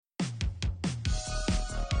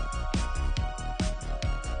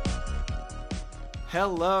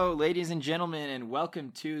Hello, ladies and gentlemen, and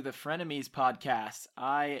welcome to the Frenemies podcast.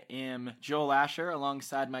 I am Joel Asher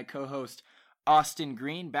alongside my co-host Austin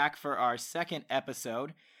Green, back for our second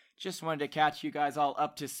episode. Just wanted to catch you guys all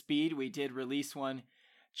up to speed. We did release one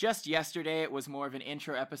just yesterday. It was more of an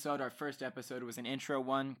intro episode. Our first episode was an intro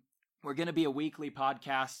one. We're going to be a weekly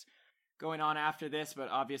podcast going on after this, but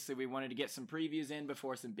obviously we wanted to get some previews in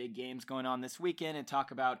before some big games going on this weekend and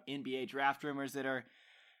talk about NBA draft rumors that are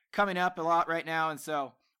coming up a lot right now. And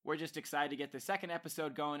so we're just excited to get the second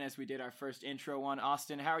episode going as we did our first intro one.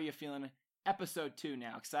 Austin, how are you feeling episode 2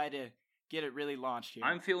 now? Excited to get it really launched here.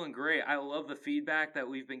 I'm feeling great. I love the feedback that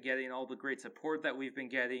we've been getting, all the great support that we've been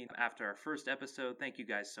getting after our first episode. Thank you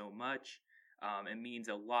guys so much. It means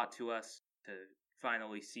a lot to us to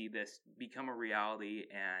finally see this become a reality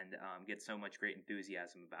and get so much great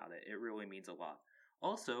enthusiasm about it. It really means a lot.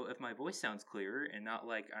 Also, if my voice sounds clearer and not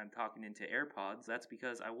like I'm talking into AirPods, that's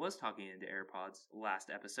because I was talking into AirPods last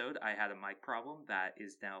episode. I had a mic problem that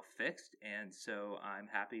is now fixed, and so I'm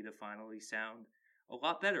happy to finally sound a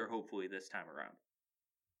lot better, hopefully, this time around.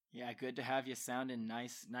 Yeah, good to have you sounding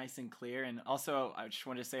nice and clear. And also, I just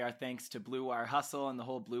wanted to say our thanks to Blue Wire Hustle and the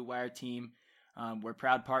whole Blue Wire team. We're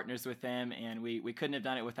proud partners with them, and we couldn't have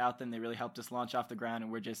done it without them. They really helped us launch off the ground,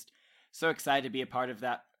 and we're just so excited to be a part of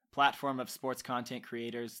that platform of sports content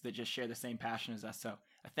creators that just share the same passion as us. So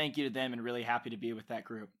a thank you to them, and really happy to be with that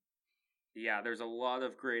group. Yeah, there's a lot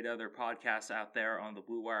of great other podcasts out there on the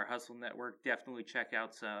Blue Wire Hustle Network. Definitely check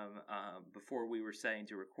out some. Before we were setting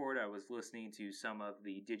to record, I was listening to some of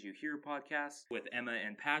the Did You Hear podcasts with Emma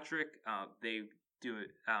and Patrick. They're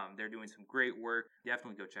doing some great work.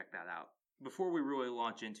 Definitely go check that out. Before we really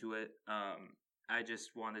launch into it, I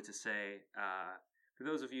just wanted to say, for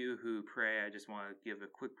those of you who pray, I just want to give a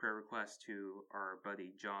quick prayer request to our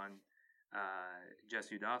buddy John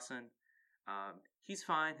Jesu Dawson. He's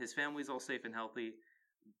fine. His family's all safe and healthy,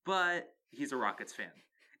 but he's a Rockets fan,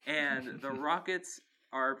 and the Rockets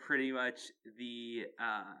are pretty much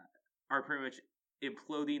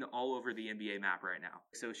imploding all over the NBA map right now.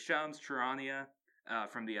 So Shams Charania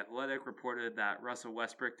from The Athletic reported that Russell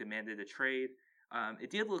Westbrook demanded a trade. It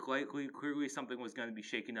did look likely. Clearly, something was going to be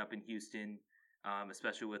shaken up in Houston.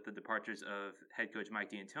 Especially with the departures of head coach Mike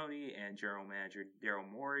D'Antoni and general manager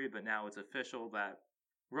Daryl Morey, but now it's official that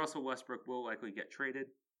Russell Westbrook will likely get traded.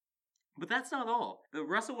 But that's not all. The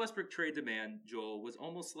Russell Westbrook trade demand, Joel, was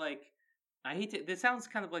almost like, this sounds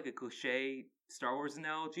kind of like a cliche Star Wars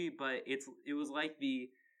analogy, but it was like the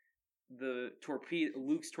torpedo,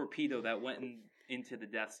 Luke's torpedo that went into the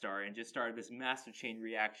Death Star and just started this massive chain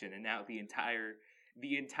reaction, and now the entire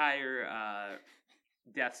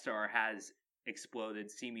Death Star has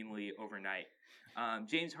exploded seemingly overnight.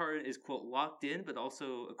 James Harden is, quote, locked in, but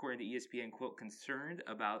also, according to ESPN, quote, concerned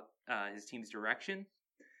about his team's direction.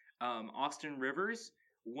 Austin Rivers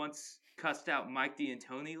once cussed out Mike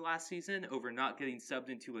D'Antoni last season over not getting subbed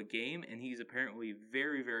into a game, and he's apparently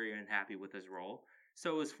very, very unhappy with his role.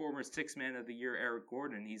 So is former Sixth Man of the Year Eric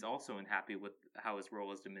Gordon. He's also unhappy with how his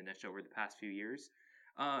role has diminished over the past few years.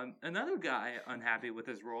 Another guy unhappy with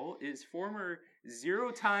his role is former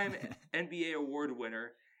zero-time NBA award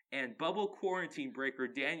winner and bubble quarantine breaker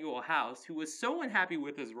Daniel House, who was so unhappy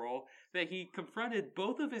with his role that he confronted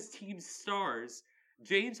both of his team's stars,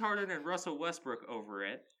 James Harden and Russell Westbrook, over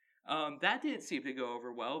it. That didn't seem to go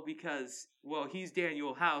over well because, well, he's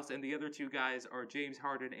Daniel House and the other two guys are James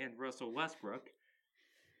Harden and Russell Westbrook.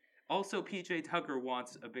 Also, PJ Tucker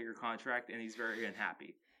wants a bigger contract and he's very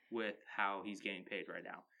unhappy with how he's getting paid right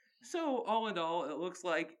now. So, all in all, it looks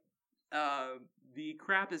like the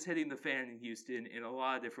crap is hitting the fan in Houston in a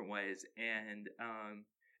lot of different ways. And,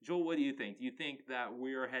 Joel, what do you think? Do you think that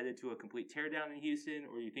we're headed to a complete teardown in Houston,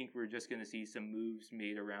 or do you think we're just going to see some moves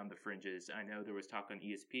made around the fringes? I know there was talk on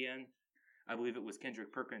ESPN. I believe it was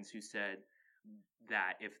Kendrick Perkins who said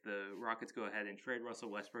that if the Rockets go ahead and trade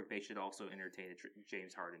Russell Westbrook, they should also entertain a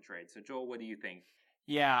James Harden trade. So, Joel, what do you think?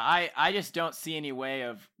 Yeah, I just don't see any way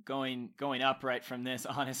of going upright from this,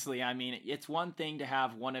 honestly. I mean, it's one thing to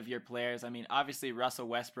have one of your players. I mean, obviously Russell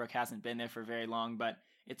Westbrook hasn't been there for very long, but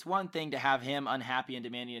it's one thing to have him unhappy and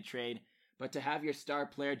demanding a trade, but to have your star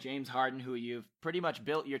player, James Harden, who you've pretty much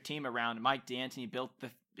built your team around, Mike D'Antoni built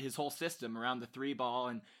his whole system around the three ball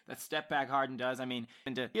and that step back Harden does. I mean,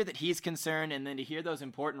 and to hear that he's concerned, and then to hear those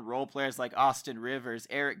important role players like Austin Rivers,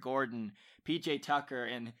 Eric Gordon, PJ Tucker,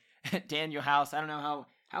 and Daniel House, I don't know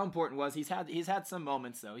how important was. He's had some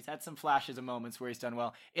moments though. He's had some flashes of moments where he's done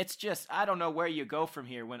well. It's just, I don't know where you go from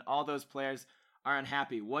here when all those players are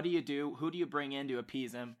unhappy. What do you do? Who do you bring in to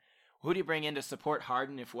appease them? Who do you bring in to support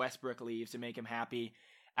Harden if Westbrook leaves to make him happy?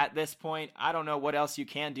 At this point, I don't know what else you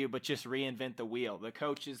can do but just reinvent the wheel. The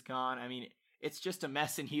coach is gone. I mean, it's just a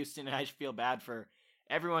mess in Houston, and I just feel bad for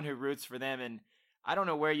everyone who roots for them. And I don't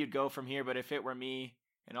know where you'd go from here, but if it were me,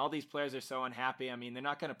 and all these players are so unhappy, I mean, they're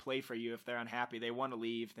not going to play for you if they're unhappy. They want to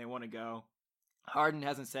leave. They want to go. Harden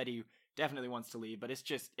hasn't said he definitely wants to leave, but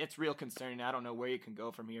it's real concerning. I don't know where you can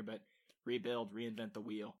go from here, but rebuild, reinvent the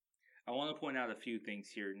wheel. I want to point out a few things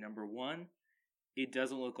here. Number one, it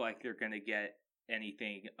doesn't look like they're going to get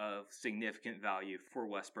anything of significant value for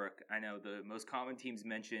Westbrook. I know the most common teams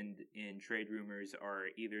mentioned in trade rumors are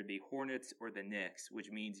either the Hornets or the Knicks,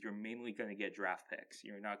 which means you're mainly going to get draft picks.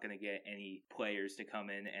 You're not going to get any players to come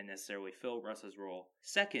in and necessarily fill Russ's role.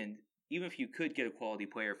 Second, even if you could get a quality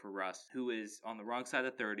player for Russ, who is on the wrong side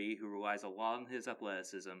of 30, who relies a lot on his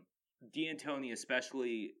athleticism, D'Antoni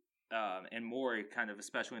especially, and Morey kind of,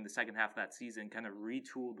 especially in the second half of that season, kind of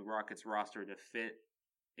retooled the Rockets roster to fit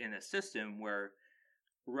in a system where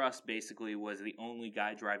Russ basically was the only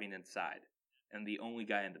guy driving inside and the only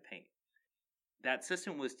guy in the paint. That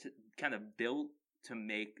system was kind of built to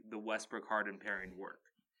make the Westbrook-Harden pairing work.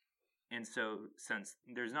 And so since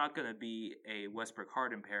there's not going to be a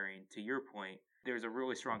Westbrook-Harden pairing, to your point, there's a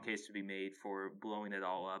really strong case to be made for blowing it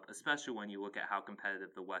all up, especially when you look at how competitive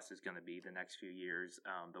the West is going to be the next few years.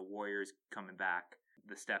 The Warriors coming back,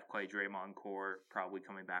 the Steph, Clay, Draymond core probably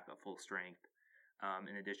coming back at full strength.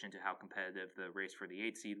 In addition to how competitive the race for the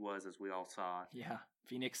 8th seed was, as we all saw. Yeah,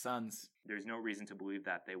 Phoenix Suns. There's no reason to believe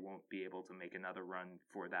that they won't be able to make another run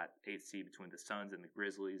for that 8th seed between the Suns and the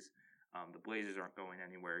Grizzlies. The Blazers aren't going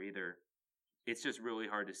anywhere either. It's just really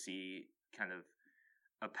hard to see kind of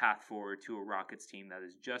a path forward to a Rockets team that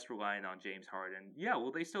is just relying on James Harden. Yeah,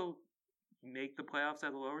 will they still make the playoffs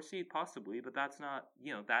at a lower seed? Possibly, but that's not,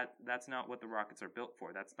 that's not what the Rockets are built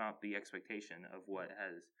for. That's not the expectation of what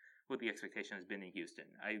the expectation has been in Houston.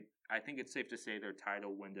 I think it's safe to say their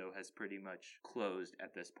title window has pretty much closed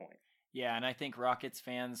at this point. Yeah, and I think Rockets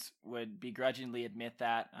fans would begrudgingly admit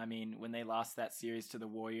that. I mean, when they lost that series to the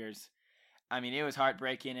Warriors, I mean, it was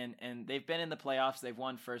heartbreaking, and they've been in the playoffs. They've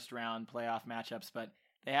won first-round playoff matchups, but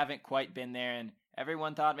they haven't quite been there, and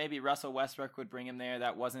everyone thought maybe Russell Westbrook would bring him there.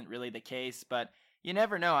 That wasn't really the case, but you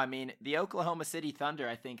never know. I mean, the Oklahoma City Thunder,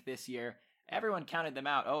 I think, this year, everyone counted them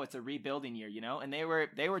out. Oh, it's a rebuilding year, and they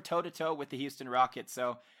were toe-to-toe with the Houston Rockets.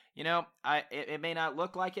 So, it may not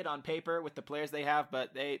look like it on paper with the players they have,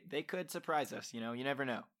 but they could surprise us. You never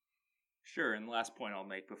know. Sure, and the last point I'll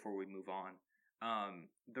make before we move on.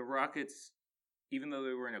 The Rockets, even though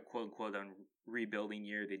they were in a quote-unquote rebuilding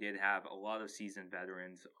year, they did have a lot of seasoned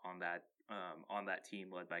veterans on that team,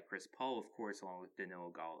 led by Chris Paul, of course, along with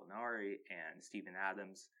Danilo Gallinari and Steven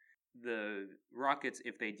Adams. The Rockets,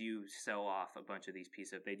 if they do sell off a bunch of these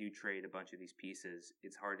pieces, if they do trade a bunch of these pieces,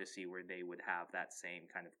 it's hard to see where they would have that same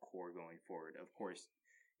kind of core going forward. Of course,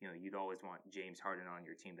 you'd always want James Harden on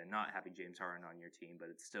your team than not having James Harden on your team, but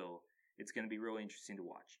it's going to be really interesting to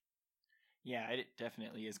watch. Yeah, it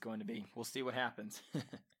definitely is going to be. We'll see what happens.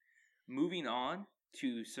 Moving on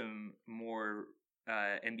to some more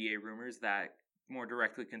NBA rumors that more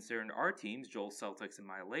directly concerned our teams, Joel Celtics and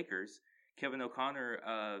my Lakers. Kevin O'Connor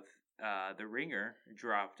of The Ringer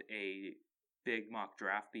dropped a big mock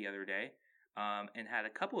draft the other day and had a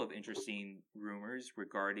couple of interesting rumors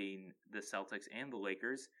regarding the Celtics and the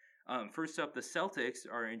Lakers. First up, the Celtics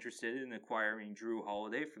are interested in acquiring Drew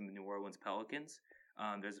Holiday from the New Orleans Pelicans.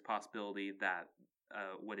 There's a possibility that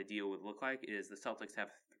what a deal would look like is the Celtics have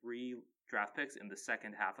 3 draft picks in the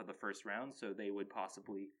second half of the first round, so they would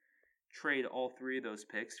possibly trade all 3 of those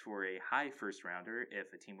picks for a high first rounder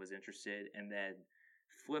if a team was interested, and then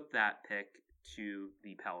flip that pick to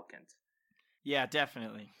the Pelicans. Yeah,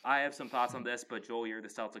 definitely. I have some thoughts on this, but Joel, you're the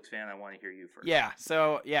Celtics fan. I want to hear you first.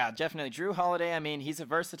 Yeah, definitely. Drew Holiday, I mean, he's a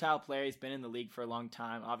versatile player. He's been in the league for a long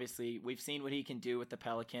time. Obviously, we've seen what he can do with the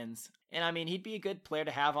Pelicans. And, I mean, he'd be a good player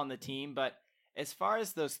to have on the team. But as far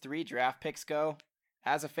as those 3 draft picks go,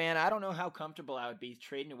 as a fan, I don't know how comfortable I would be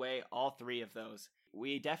trading away all 3 of those.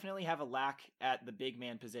 We definitely have a lack at the big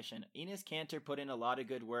man position. Enes Kanter put in a lot of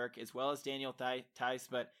good work, as well as Daniel Theis,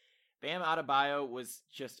 but Bam Adebayo was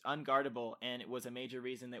just unguardable, and it was a major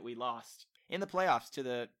reason that we lost in the playoffs to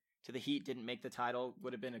the Heat. Didn't make the title.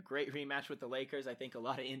 Would have been a great rematch with the Lakers. I think a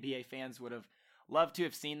lot of NBA fans would have loved to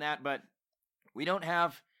have seen that, but we don't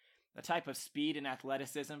have the type of speed and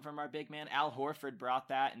athleticism from our big man. Al Horford brought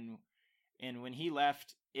that, and when he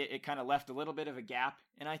left, it kind of left a little bit of a gap,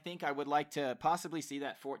 and I think I would like to possibly see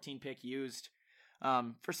that 14 pick used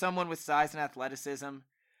for someone with size and athleticism.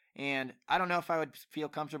 And I don't know if I would feel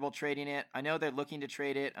comfortable trading it. I know they're looking to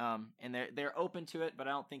trade it, and they're open to it, but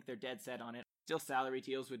I don't think they're dead set on it. Still, salary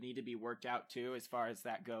deals would need to be worked out too, as far as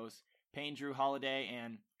that goes. Paying Drew Holiday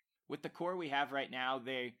and with the core we have right now,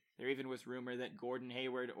 there even was rumor that Gordon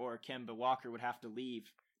Hayward or Kemba Walker would have to leave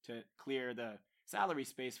to clear the salary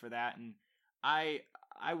space for that, and I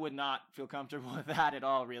would not feel comfortable with that at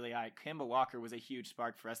all, really. Kemba Walker was a huge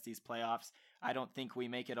spark for us these playoffs. I don't think we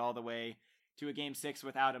make it all the way to a game 6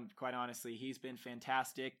 without him, quite honestly. He's been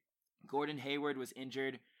fantastic. Gordon Hayward was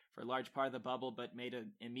injured for a large part of the bubble, but made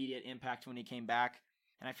an immediate impact when he came back.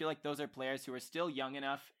 And I feel like those are players who are still young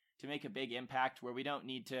enough to make a big impact where we don't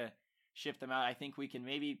need to shift them out. I think we can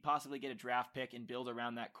maybe possibly get a draft pick and build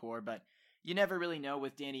around that core, but you never really know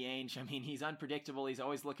with Danny Ainge. I mean, he's unpredictable. He's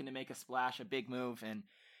always looking to make a splash, a big move, and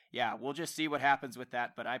yeah, we'll just see what happens with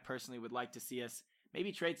that. But I personally would like to see us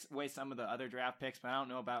maybe trade away some of the other draft picks, but I don't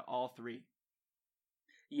know about all 3.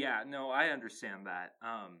 Yeah, no, I understand that.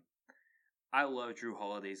 I love Drew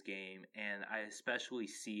Holiday's game, and I especially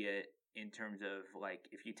see it in terms of, like,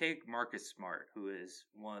 if you take Marcus Smart, who is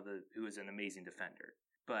an amazing defender,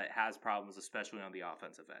 but has problems especially on the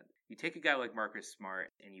offensive end. You take a guy like Marcus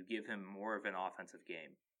Smart and you give him more of an offensive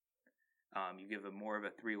game. You give him more of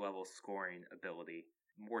a 3-level scoring ability,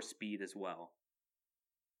 more speed as well.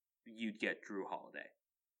 You'd get Drew Holiday.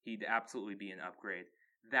 He'd absolutely be an upgrade.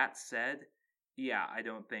 That said, yeah, I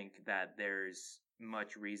don't think that there's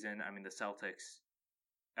much reason. I mean, the Celtics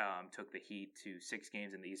took the Heat to 6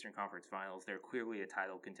 games in the Eastern Conference Finals. They're clearly a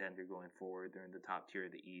title contender going forward. They're in the top tier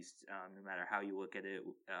of the East, no matter how you look at it,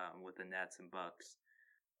 with the Nets and Bucks.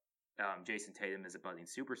 Jason Tatum is a budding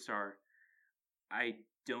superstar. I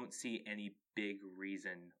don't see any big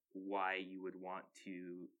reason why you would want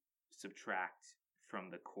to subtract from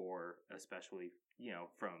the core, especially,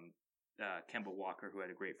 from Kemba Walker, who had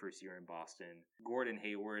a great first year in Boston. Gordon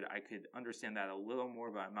Hayward, I could understand that a little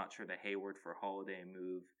more, but I'm not sure the Hayward for Holiday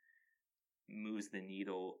move moves the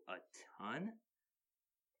needle a ton.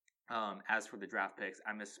 As for the draft picks,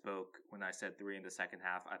 I misspoke when I said 3 in the second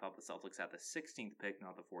half. I thought the Celtics had the 16th pick,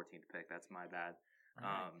 not the 14th pick. That's my bad.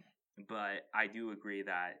 Right. But I do agree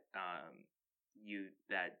that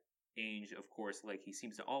that Ainge, of course, like he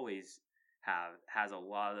seems to always has a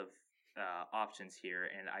lot of options here,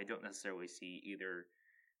 and I don't necessarily see either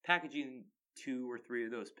packaging 2 or 3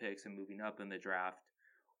 of those picks and moving up in the draft,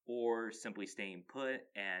 or simply staying put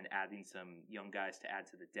and adding some young guys to add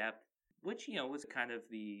to the depth, which, was kind of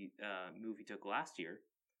the move he took last year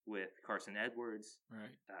with Carson Edwards,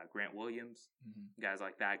 right, Grant Williams, guys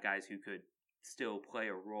like that, guys who could still play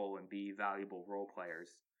a role and be valuable role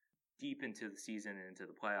players deep into the season and into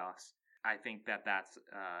the playoffs. I think that that's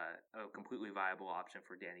a completely viable option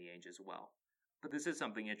for Danny Ainge as well. But this is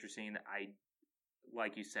something interesting.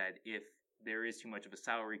 Like you said, if there is too much of a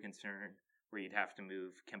salary concern where you'd have to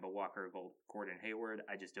move Kemba Walker or Gordon Hayward,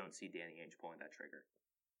 I just don't see Danny Ainge pulling that trigger.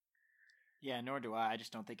 Yeah, nor do I. I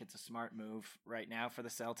just don't think it's a smart move right now for the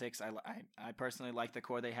Celtics. I personally like the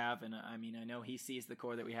core they have, and I mean, I know he sees the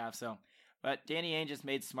core that we have, so... But Danny Ainge has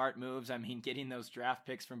made smart moves. I mean, getting those draft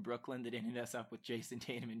picks from Brooklyn that ended us up with Jason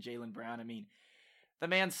Tatum and Jaylen Brown. I mean, the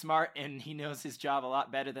man's smart, and he knows his job a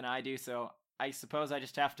lot better than I do, so I suppose I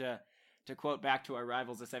just have to quote back to our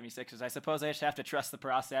rivals, the 76ers, I suppose I just have to trust the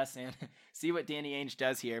process and see what Danny Ainge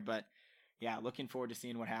does here. But, yeah, looking forward to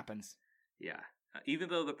seeing what happens. Yeah. Even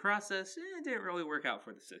though the process didn't really work out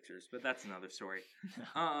for the Sixers, but that's another story.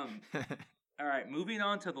 All right, moving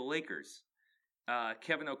on to the Lakers.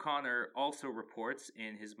 Kevin O'Connor also reports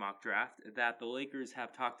in his mock draft that the Lakers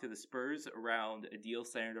have talked to the Spurs around a deal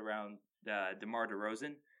centered around DeMar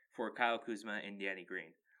DeRozan for Kyle Kuzma and Danny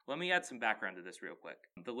Green. Let me add some background to this real quick.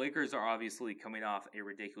 The Lakers are obviously coming off a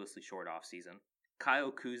ridiculously short offseason.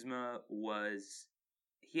 Kyle Kuzma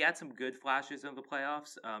he had some good flashes in the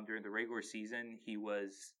playoffs. During the regular season, he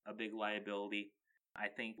was a big liability. I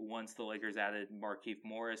think once the Lakers added Markieff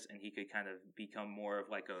Morris and he could kind of become more of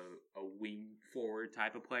like a wing forward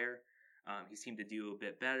type of player, he seemed to do a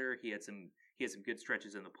bit better. He had some good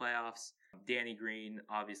stretches in the playoffs. Danny Green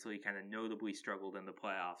obviously kind of notably struggled in the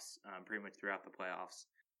playoffs, pretty much throughout the playoffs.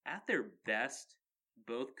 At their best,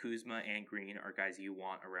 both Kuzma and Green are guys you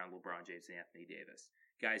want around LeBron James and Anthony Davis.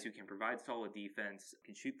 Guys who can provide solid defense,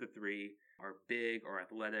 can shoot the 3, are big or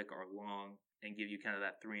athletic or long, and give you kind of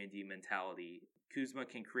that 3-and-D mentality. Kuzma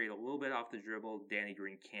can create a little bit off the dribble. Danny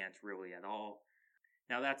Green can't really at all.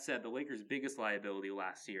 Now, that said, the Lakers' biggest liability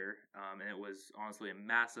last year, and it was honestly a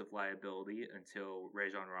massive liability until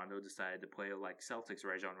Rajon Rondo decided to play like Celtics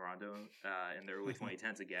Rajon Rondo in the early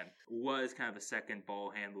 2010s again, was kind of a second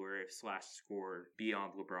ball handler / scorer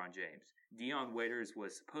beyond LeBron James. Dion Waiters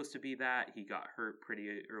was supposed to be that. He got hurt pretty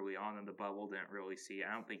early on in the bubble. Didn't really see.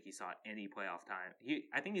 I don't think he saw any playoff time.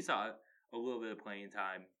 I think he saw a little bit of playing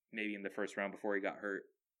time, maybe in the first round before he got hurt.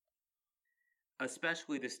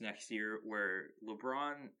 especially this next year where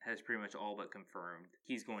LeBron has pretty much all but confirmed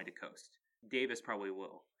he's going to coast. Davis probably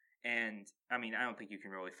will. And, I mean, I don't think you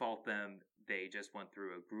can really fault them. They just went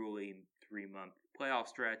through a grueling 3-month playoff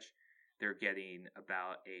stretch. They're getting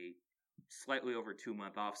about a slightly over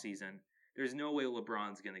 2-month offseason. There's no way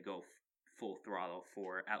LeBron's going to go full throttle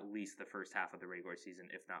for at least the first half of the regular season,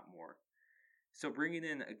 if not more. So bringing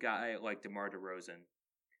in a guy like DeMar DeRozan,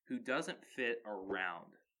 who doesn't fit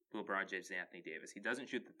around LeBron James and Anthony Davis. He doesn't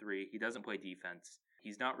shoot the three. He doesn't play defense.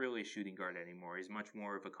 He's not really a shooting guard anymore. He's much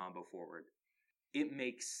more of a combo forward. It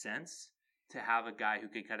makes sense to have a guy who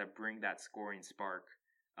could kind of bring that scoring spark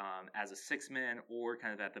as a six-man or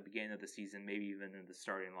kind of at the beginning of the season, maybe even in the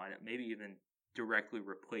starting lineup, maybe even directly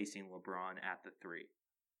replacing LeBron at the three.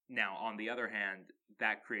 Now, on the other hand,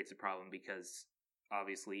 that creates a problem because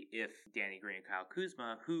obviously if Danny Green and Kyle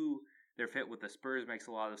Kuzma, who their fit with the Spurs makes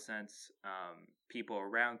a lot of sense. People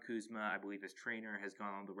around Kuzma, I believe his trainer has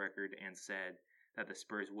gone on the record and said that the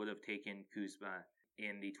Spurs would have taken Kuzma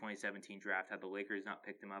in the 2017 draft had the Lakers not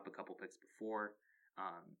picked him up a couple picks before.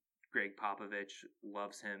 Greg Popovich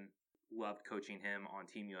loves him, loved coaching him on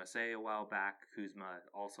Team USA a while back. Kuzma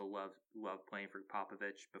also loved playing for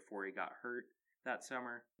Popovich before he got hurt that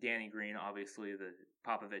summer. Danny Green, obviously, the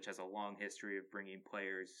Popovich has a long history of bringing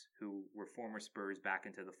players who were former Spurs back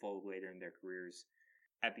into the fold later in their careers.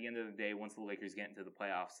 At the end of the day, once the Lakers get into the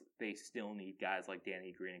playoffs, they still need guys like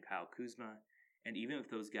Danny Green and Kyle Kuzma. And even if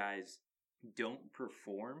those guys don't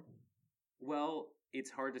perform well, it's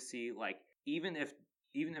hard to see, like, even if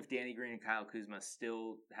Danny Green and Kyle Kuzma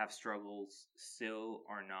still have struggles, still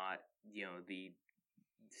are not,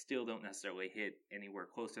 still don't necessarily hit anywhere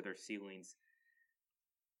close to their ceilings,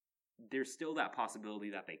 there's still that possibility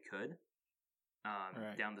that they could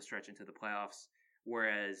down the stretch into the playoffs.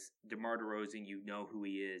 Whereas DeMar DeRozan, you know who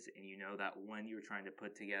he is, and you know that when you're trying to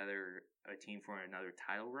put together a team for another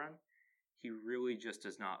title run, he really just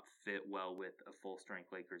does not fit well with a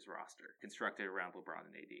full-strength Lakers roster constructed around LeBron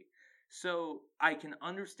and AD. So I can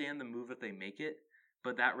understand the move if they make it,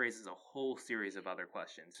 but that raises a whole series of other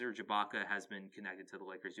questions. Serge Ibaka has been connected to the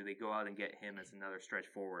Lakers. Do they go out and get him as another stretch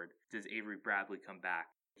forward? Does Avery Bradley come back?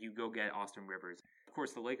 You go get Austin Rivers. Of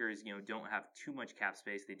course, the Lakers, don't have too much cap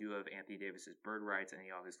space. They do have Anthony Davis's bird rights, and he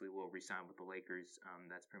obviously will re-sign with the Lakers.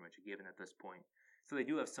 That's pretty much a given at this point. So they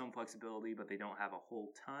do have some flexibility, but they don't have a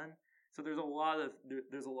whole ton. So there's a lot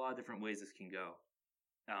of different ways this can go.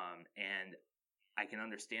 And I can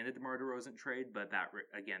understand the DeMar DeRozan trade, but that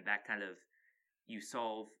kind of, it's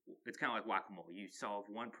kind of like whack-a-mole. You solve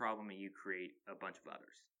one problem and you create a bunch of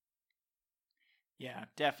others. Yeah,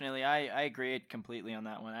 definitely. I agree completely on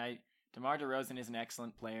that one. DeMar DeRozan is an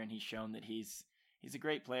excellent player, and he's shown that he's a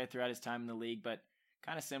great player throughout his time in the league, but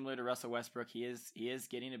kind of similar to Russell Westbrook, he is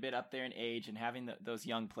getting a bit up there in age, and having those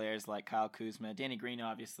young players like Kyle Kuzma, Danny Green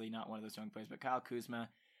obviously not one of those young players, but Kyle Kuzma,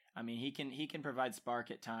 I mean, he can provide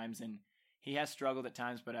spark at times, and he has struggled at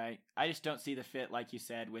times, but I just don't see the fit, like you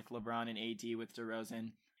said, with LeBron and AD with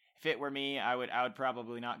DeRozan. If it were me, I would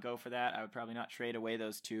probably not go for that. I would probably not trade away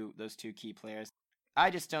those two key players. I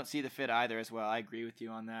just don't see the fit either as well. I agree with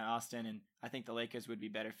you on that, Austin, and I think the Lakers would be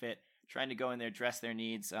better fit trying to go in there, address their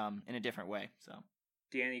needs in a different way. So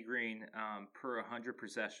Danny Green, per 100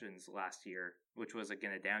 possessions last year, which was,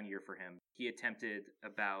 again, a down year for him, he attempted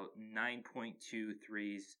about 9.2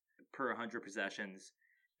 threes per 100 possessions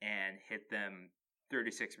and hit them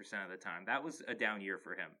 36% of the time. That was a down year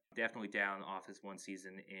for him. Definitely down off his one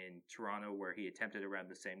season in Toronto where he attempted around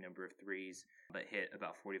the same number of threes but hit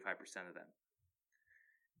about 45% of them.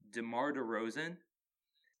 DeMar DeRozan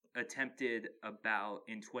attempted about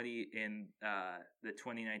in the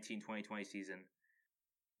 2019-2020 season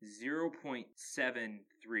 0.7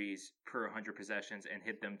 threes per 100 possessions and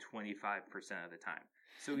hit them 25% of the time.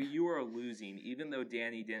 So you are losing, even though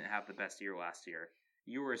Danny didn't have the best year last year,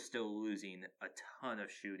 you are still losing a ton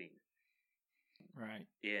of shooting. Right.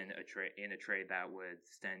 In a trade that would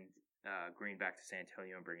send Green back to San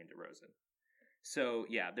Antonio and bring in DeRozan. So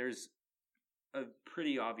yeah, there's a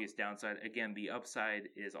pretty obvious downside. Again, the upside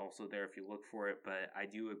is also there if you look for it, but I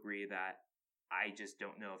do agree that I just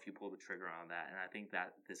don't know if you pull the trigger on that. And I think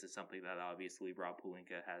that this is something that obviously Rob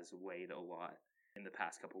Pelinka has weighed a lot in the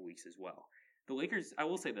past couple of weeks as well. The Lakers, I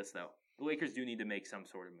will say this though, the Lakers do need to make some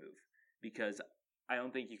sort of move because I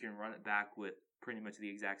don't think you can run it back with pretty much the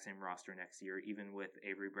exact same roster next year, even with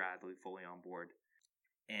Avery Bradley fully on board,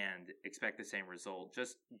 and expect the same result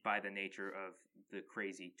just by the nature of the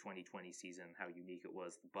crazy 2020 season, how unique it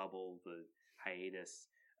was, the bubble, the hiatus,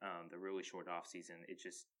 the really short off season.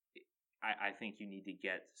 I think you need to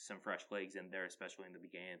get some fresh legs in there, especially in the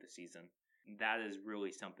beginning of the season. That is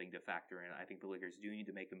really something to factor in. I think the Lakers do need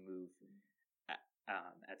to make a move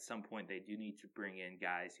At some point, they do need to bring in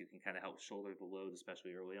guys who can kind of help shoulder the load,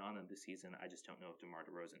 especially early on in the season. I just don't know if DeMar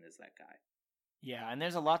DeRozan is that guy. Yeah, and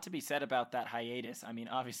there's a lot to be said about that hiatus. I mean,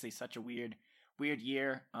 obviously, such a weird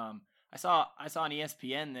year. I saw on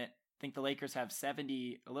ESPN that I think the Lakers have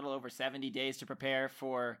a little over 70 days to prepare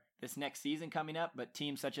for this next season coming up. But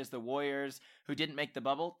teams such as the Warriors, who didn't make the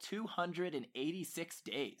bubble, 286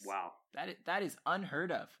 days. Wow, that is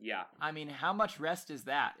unheard of. Yeah, I mean, how much rest is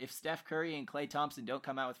that? If Steph Curry and Klay Thompson don't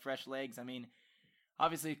come out with fresh legs, I mean,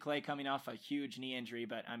 obviously Klay coming off a huge knee injury,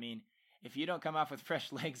 but I mean, if you don't come off with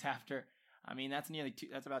fresh legs after, I mean, that's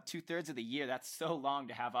about 2/3 of the year. That's so long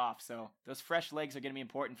to have off. So those fresh legs are going to be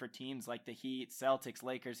important for teams like the Heat, Celtics,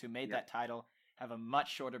 Lakers, who made that title, have a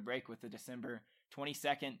much shorter break with the December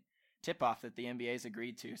 22nd tip-off that the NBA's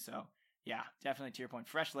agreed to. So yeah, definitely to your point,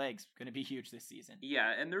 fresh legs going to be huge this season.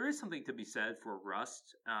 Yeah, and there is something to be said for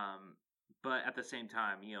rust. But at the same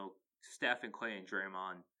time, Steph and Klay and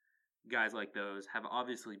Draymond, guys like those, have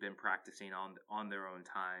obviously been practicing on their own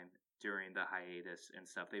time during the hiatus and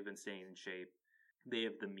stuff. They've been staying in shape. They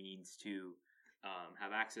have the means to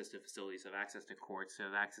have access to facilities, have access to courts,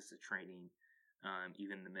 have access to training,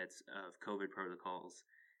 even in the midst of COVID protocols.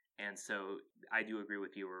 And so I do agree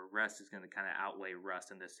with you, where rest is going to kind of outweigh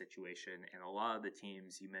rust in this situation. And a lot of the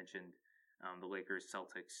teams you mentioned, the Lakers,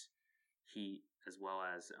 Celtics, Heat, as well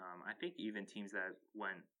as I think even teams that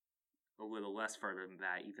went a little less further than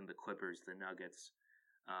that, even the Clippers, the Nuggets,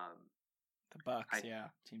 the Bucks,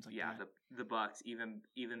 teams like that. Yeah, the Bucks, even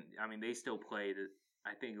I mean, they still played.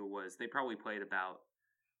 I think they probably played about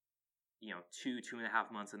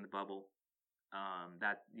 2.5 months in the bubble.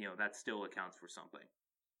 That still accounts for something.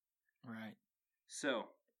 Right. So,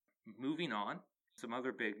 moving on, some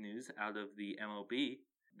other big news out of the MLB.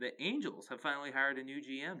 The Angels have finally hired a new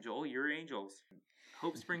GM. Joel, your Angels.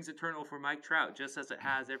 Hope springs eternal for Mike Trout, just as it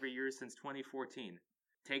has every year since 2014.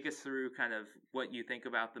 Take us through kind of what you think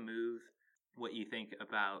about the move, what you think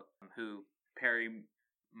about who Perry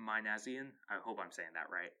Minasian, I hope I'm saying that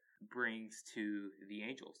right, brings to the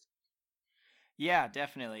Angels. Yeah,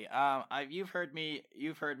 definitely. You've heard me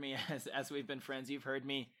as we've been friends. You've heard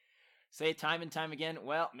me say time and time again,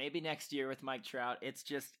 well, maybe next year with Mike Trout.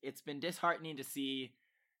 It's been disheartening to see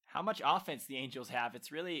how much offense the Angels have.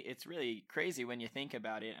 It's really crazy when you think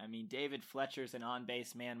about it. I mean, David Fletcher's an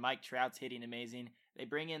on-base man. Mike Trout's hitting amazing. They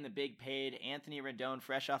bring in the big paid Anthony Rendon,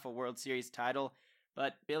 fresh off a World Series title.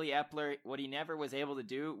 But Billy Epler, what he never was able to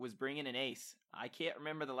do was bring in an ace. I can't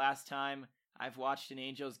remember the last time I've watched an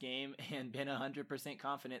Angels game and been 100%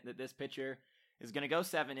 confident that this pitcher is going to go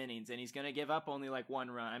 7 innings and he's going to give up only like 1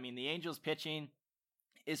 run. I mean, the Angels pitching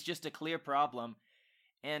is just a clear problem.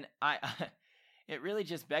 And it really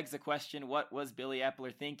just begs the question, what was Billy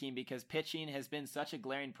Epler thinking? Because pitching has been such a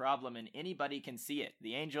glaring problem and anybody can see it.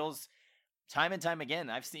 The Angels, time and time again,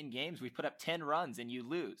 I've seen games, we put up 10 runs and you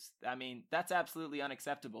lose. I mean, that's absolutely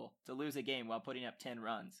unacceptable to lose a game while putting up 10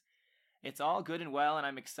 runs. It's all good and well, and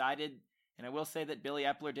I'm excited. And I will say that Billy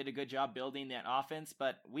Epler did a good job building that offense,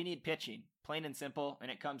 but we need pitching, plain and simple, and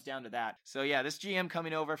it comes down to that. So yeah, this GM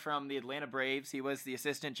coming over from the Atlanta Braves, he was the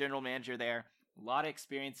assistant general manager there. A lot of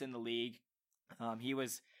experience in the league. He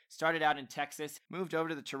started out in Texas, moved over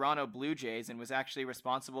to the Toronto Blue Jays, and was actually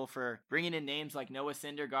responsible for bringing in names like Noah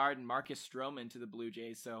Syndergaard and Marcus Stroman to the Blue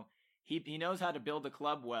Jays. So he knows how to build a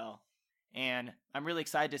club well, and I'm really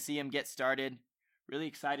excited to see him get started. Really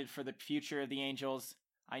excited for the future of the Angels.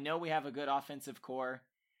 I know we have a good offensive core,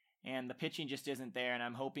 and the pitching just isn't there, and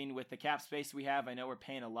I'm hoping with the cap space we have, I know we're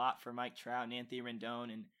paying a lot for Mike Trout and Anthony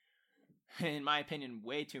Rendon, and in my opinion,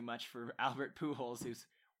 way too much for Albert Pujols, who's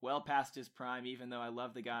well past his prime, even though I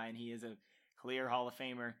love the guy, and he is a clear Hall of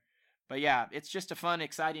Famer. But yeah, it's just a fun,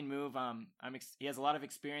 exciting move. He has a lot of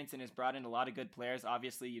experience and has brought in a lot of good players.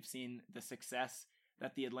 Obviously, you've seen the success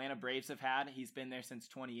that the Atlanta Braves have had. He's been there since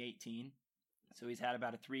 2018, so he's had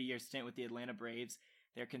about a 3-year stint with the Atlanta Braves.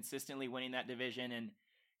 They're consistently winning that division and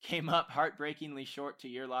came up heartbreakingly short to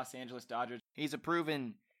your Los Angeles Dodgers. He's a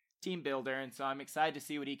proven team builder, and so I'm excited to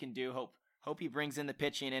see what he can do. Hope he brings in the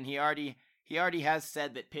pitching, and he already has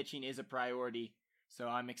said that pitching is a priority. So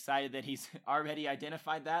I'm excited that he's already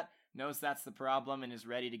identified that, knows that's the problem, and is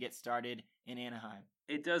ready to get started in Anaheim.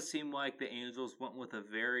 It does seem like the Angels went with a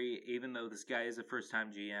even though this guy is a first-time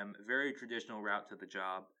GM, very traditional route to the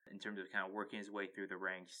job in terms of kind of working his way through the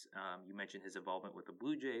ranks. You mentioned his involvement with the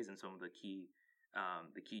Blue Jays and some of the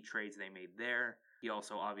key trades they made there. He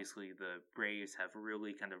also, obviously, the Braves have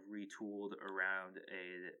really kind of retooled around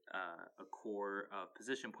a core of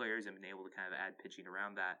position players and been able to kind of add pitching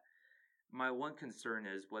around that. My one concern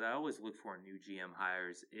is what I always look for in new GM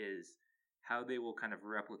hires is how they will kind of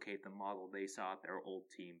replicate the model they saw at their old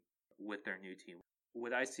team with their new team.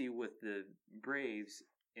 what I see with the Braves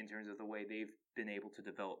in terms of the way they've been able to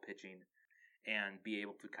develop pitching and be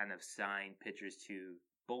able to kind of sign pitchers to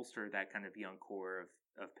bolster that kind of young core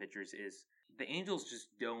of pitchers is the Angels just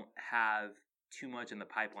don't have too much in the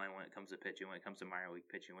pipeline when it comes to pitching, when it comes to minor league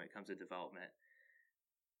pitching, when it comes to development.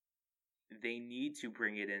 They need to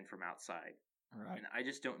bring it in from outside. Right. And I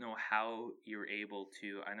just don't know how you're able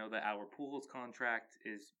to. I know that our Pujols contract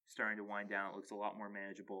is starting to wind down. It looks a lot more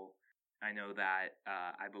manageable. I know that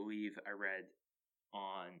I believe I read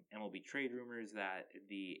on MLB Trade Rumors that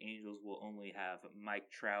the Angels will only have Mike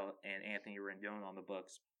Trout and Anthony Rendon on the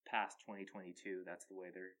books past 2022. That's the way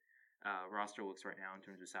their roster looks right now in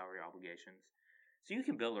terms of salary obligations. So you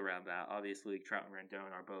can build around that. Obviously, Trout and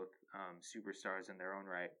Rendon are both superstars in their own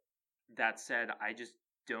right. That said, I just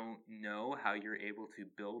don't know how you're able to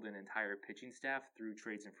build an entire pitching staff through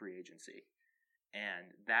trades and free agency.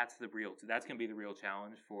 And that's going to be the real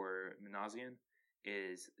challenge for Minasian,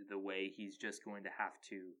 is the way he's just going to have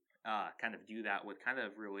to kind of do that with kind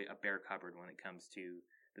of really a bare cupboard when it comes to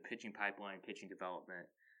the pitching pipeline, pitching development.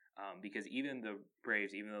 Because even the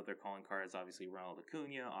Braves, even though their calling card is obviously Ronald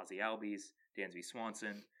Acuna, Ozzie Albies, Dansby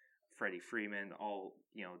Swanson, Freddie Freeman, all,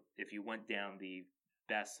 if you went down the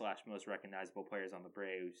best/most recognizable players on the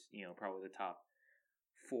Braves, probably the top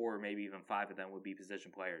 4, maybe even 5 of them would be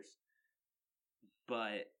position players.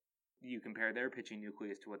 But you compare their pitching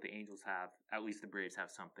nucleus to what the Angels have, at least the Braves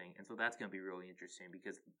have something. And so that's going to be really interesting,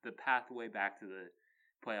 because the pathway back to the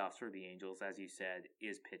playoffs for the Angels, as you said,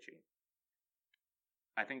 is pitching.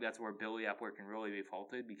 I think that's where Billy Epler can really be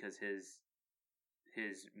faulted, because his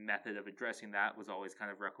method of addressing that was always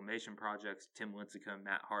kind of reclamation projects, Tim Lincecum,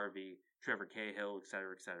 Matt Harvey, Trevor Cahill, et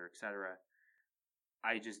cetera, et cetera, et cetera.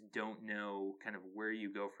 I just don't know kind of where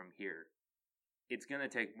you go from here. It's going to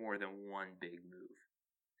take more than one big move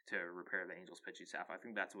to repair the Angels pitching staff. I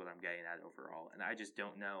think that's what I'm getting at overall. And I just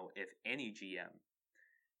don't know if any GM,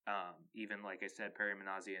 even like I said, Perry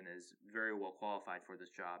Minasian is very well qualified for this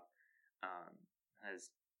job, has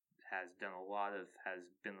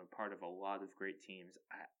been a part of a lot of great teams.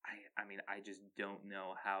 I mean, I just don't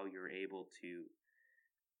know how you're able to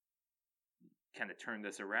kind of turn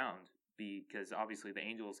this around, because obviously the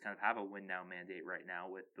Angels kind of have a win now mandate right now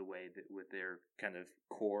with the way that with their kind of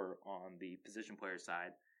core on the position player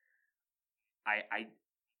side.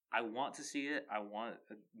 I want to see it. I want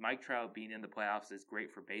Mike Trout being in the playoffs is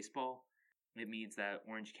great for baseball. It means that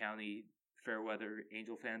Orange County Fairweather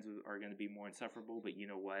Angel fans are going to be more insufferable, but you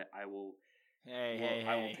know what? I will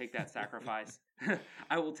take that sacrifice.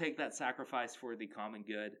 I will take that sacrifice for the common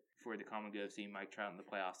good of seeing Mike Trout in the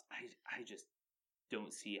playoffs. I just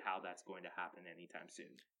don't see how that's going to happen anytime soon.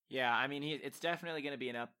 Yeah, I mean, it's definitely going to be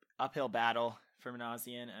an uphill battle for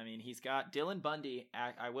Minasian. I mean, he's got Dylan Bundy.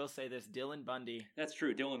 I will say this, Dylan Bundy. That's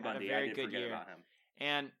true, Dylan Bundy. I did forget about him.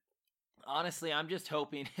 And honestly, I'm just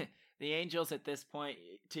hoping the Angels at this point,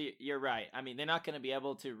 you're right. I mean, they're not going to be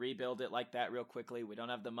able to rebuild it like that real quickly. We don't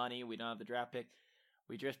have the money. We don't have the draft pick.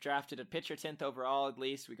 We just drafted a pitcher 10th overall, at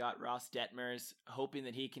least. We got Ross Detmers, hoping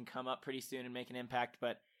that he can come up pretty soon and make an impact.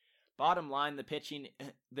 But bottom line, the pitching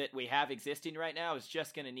that we have existing right now is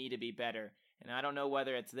just going to need to be better. And I don't know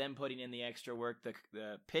whether it's them putting in the extra work,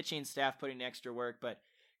 the pitching staff putting in extra work, but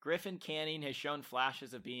Griffin Canning has shown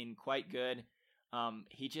flashes of being quite good.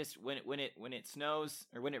 He just when it snows,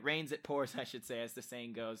 or when it rains it pours, I should say, as the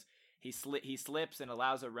saying goes. He slips and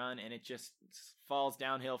allows a run, and it just falls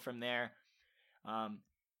downhill from there.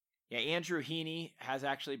 Andrew Heaney has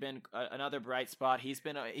actually been another bright spot. He's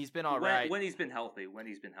been all right when he's been healthy.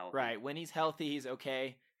 Right, when he's healthy, he's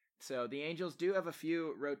okay. So the Angels do have a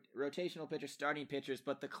few rotational pitchers, starting pitchers,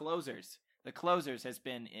 but the closers has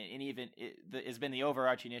been has been the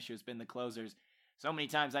overarching issue. Has been the closers. So many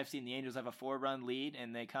times I've seen the Angels have a 4-run lead,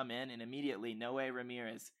 and they come in, and immediately Noé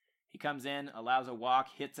Ramirez, he comes in, allows a walk,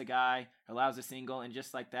 hits a guy, allows a single, and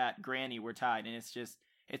just like that, granny, we're tied. And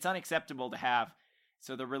it's unacceptable to have.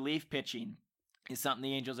 So the relief pitching is something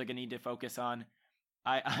the Angels are going to need to focus on.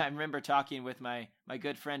 I remember talking with my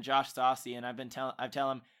good friend Josh Saucy, and I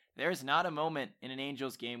tell him there's not a moment in an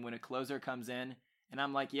Angels game when a closer comes in, and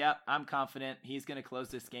I'm like, yep, I'm confident he's going to close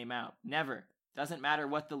this game out. Never. Doesn't matter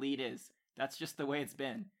what the lead is. That's just the way it's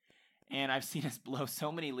been. And I've seen us blow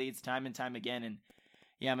so many leads time and time again. And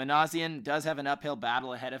yeah, Minasian does have an uphill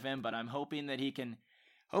battle ahead of him, but I'm hoping that he can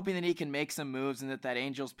make some moves, and that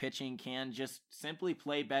Angels pitching can just simply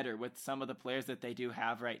play better with some of the players that they do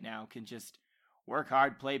have right now, can just work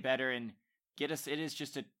hard, play better, and get us.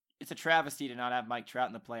 It's a travesty to not have Mike Trout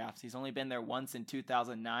in the playoffs. He's only been there once in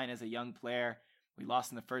 2009 as a young player. We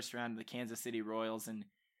lost in the first round of the Kansas City Royals, and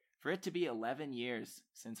for it to be 11 years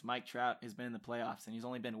since Mike Trout has been in the playoffs, and he's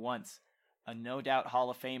only been once, a no doubt Hall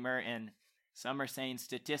of Famer, and some are saying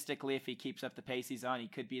statistically, if he keeps up the pace he's on, he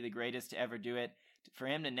could be the greatest to ever do it. For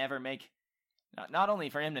him to never make, not only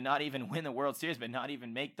for him to not even win the World Series, but not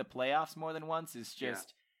even make the playoffs more than once is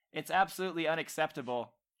just, it's absolutely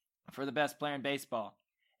unacceptable for the best player in baseball.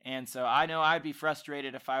 And so I know I'd be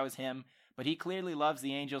frustrated if I was him, but he clearly loves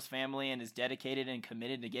the Angels family and is dedicated and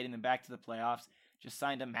committed to getting them back to the playoffs. Just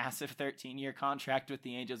signed a massive 13-year contract with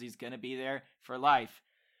the Angels. He's going to be there for life.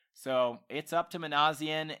 So it's up to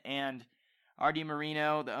Minasian and Artie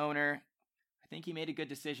Moreno, the owner. I think he made a good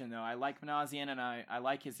decision, though. I like Minasian, and I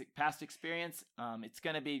like his past experience. It's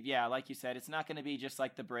going to be, like you said, it's not going to be just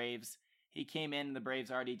like the Braves. He came in, the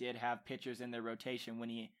Braves already did have pitchers in their rotation when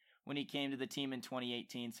he came to the team in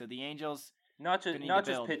 2018. So the Angels, not just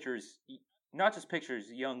pitchers,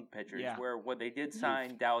 young pitchers. Yeah. Where when they did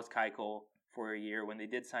sign Dallas Keuchel for a year, when they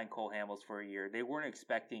did sign Cole Hamels for a year, they weren't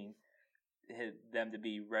expecting them to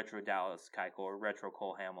be retro Dallas Keuchel or retro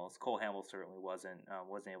Cole Hamels. Cole Hamels certainly wasn't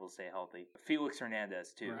able to stay healthy. Felix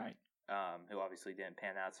Hernandez too, right? Who obviously didn't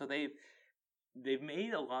pan out. So they've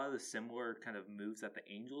made a lot of the similar kind of moves that the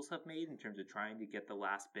Angels have made in terms of trying to get the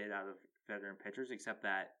last bit out of veteran pitchers, except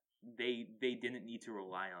that they didn't need to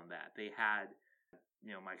rely on that. They had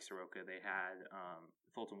Mike Soroka, they had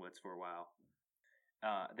Fulton Woods for a while.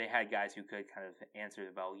 They had guys who could kind of answer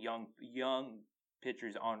the bell. Young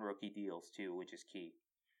pitchers on rookie deals too, which is key.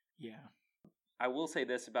 Yeah. I will say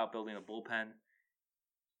this about building a bullpen.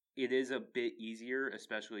 It is a bit easier,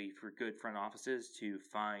 especially for good front offices, to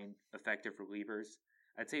find effective relievers.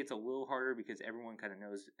 I'd say it's a little harder because everyone kind of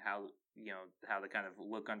knows how to kind of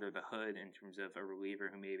look under the hood in terms of a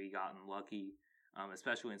reliever who maybe gotten lucky,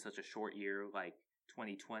 especially in such a short year like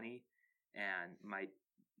 2020, and might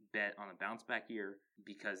bet on a bounce back year,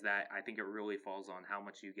 because that, I think it really falls on how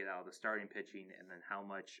much you get out of the starting pitching, and then how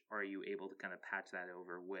much are you able to kind of patch that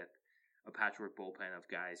over with a patchwork bullpen of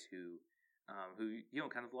guys who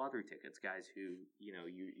kind of lottery tickets, guys who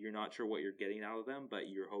you're not sure what you're getting out of them, but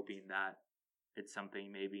you're hoping that it's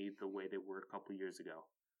something maybe the way they were a couple years ago,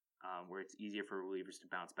 where it's easier for relievers to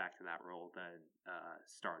bounce back to that role than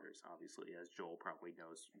starters, obviously, as Joel probably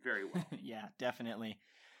knows very well. Yeah, definitely.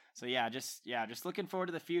 So just looking forward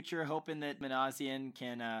to the future, hoping that Minasian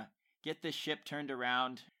can get this ship turned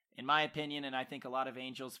around. In my opinion, and I think a lot of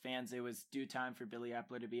Angels fans, it was due time for Billy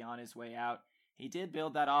Epler to be on his way out. He did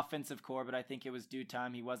build that offensive core, but I think it was due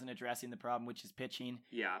time. He wasn't addressing the problem, which is pitching.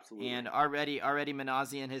 Yeah, absolutely. And already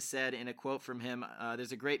Minasian has said in a quote from him,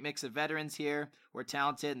 there's a great mix of veterans here. We're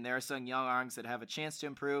talented, and there are some young arms that have a chance to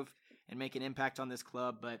improve and make an impact on this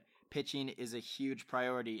club, but pitching is a huge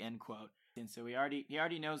priority, end quote. And so he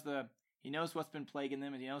already knows what's been plaguing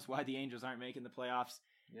them, and he knows why the Angels aren't making the playoffs.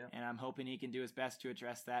 Yeah. And I'm hoping he can do his best to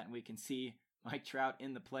address that, and we can see Mike Trout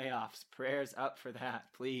in the playoffs. Prayers up for that,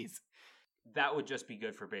 please. That would just be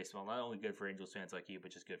good for baseball. Not only good for Angels fans like you,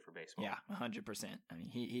 but just good for baseball. Yeah, 100%. I mean,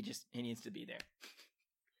 he needs to be there.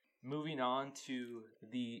 Moving on to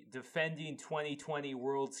the defending 2020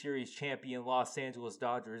 World Series champion Los Angeles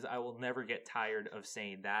Dodgers. I will never get tired of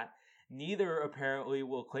saying that. Neither, apparently,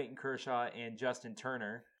 will Clayton Kershaw and Justin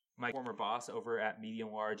Turner. My former boss over at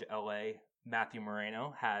Medium Large LA, Matthew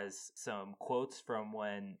Moreno, has some quotes from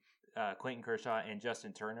when Clayton Kershaw and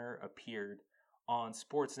Justin Turner appeared on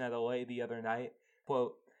Sportsnet LA the other night.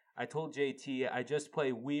 Quote, I told JT, I just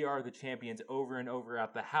play We Are the Champions over and over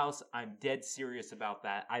at the house. I'm dead serious about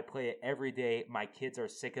that. I play it every day. My kids are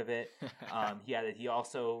sick of it. He added he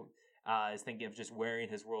also is thinking of just wearing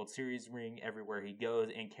his World Series ring everywhere he goes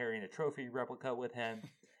and carrying a trophy replica with him.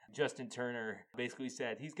 Justin Turner basically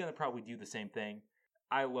said he's going to probably do the same thing.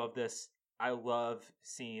 I love this. I love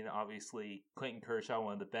seeing, obviously, Clayton Kershaw,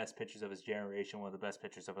 one of the best pitchers of his generation, one of the best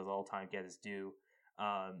pitchers of his all-time, get his due.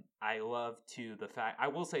 I love, too, the fact... I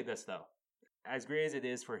will say this, though. As great as it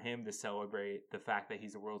is for him to celebrate the fact that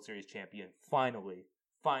he's a World Series champion, finally,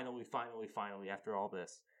 after all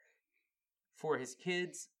this, for his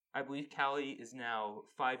kids, I believe Callie is now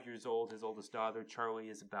 5 years old, his oldest daughter. Charlie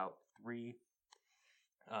is about 3.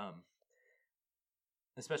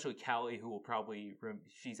 Especially Callie, who will probably,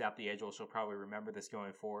 she's at the age where she'll probably remember this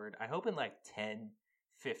going forward. I hope in like 10,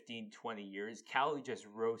 15, 20 years, Callie just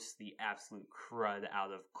roasts the absolute crud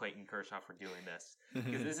out of Clayton Kershaw for doing this.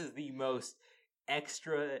 Because this is the most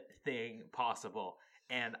extra thing possible.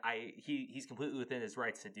 And he's completely within his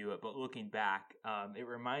rights to do it. But looking back, it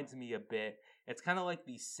reminds me a bit, it's kind of like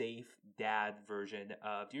the safe dad version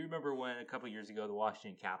of, do you remember when a couple years ago the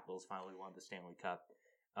Washington Capitals finally won the Stanley Cup?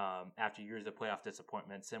 After years of playoff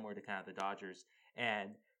disappointment, similar to kind of the Dodgers.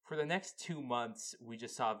 And For the next 2 months, we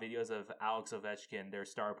just saw videos of Alex Ovechkin, their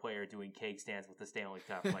star player, doing keg stands with the Stanley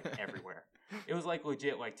Cup everywhere. It was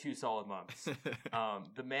legit 2 solid months.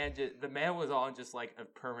 The man was on just a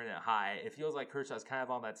permanent high. It feels like Kershaw's kind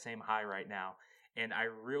of on that same high right now, and I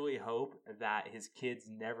really hope that his kids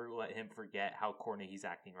never let him forget how corny he's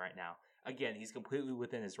acting right now. Again, he's completely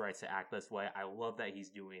within his rights to act this way. I love that he's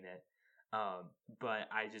doing it. But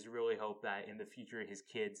I just really hope that in the future his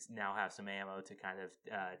kids now have some ammo to kind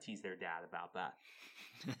of tease their dad about that.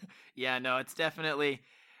 Yeah, no, it's definitely,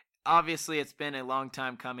 obviously it's been a long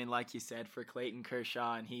time coming, like you said, for Clayton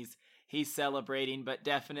Kershaw, and he's celebrating, but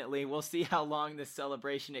definitely we'll see how long this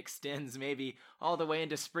celebration extends, maybe all the way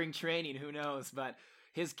into spring training, who knows, but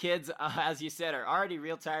his kids, as you said, are already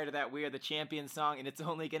real tired of that "We Are the Champions" song, and it's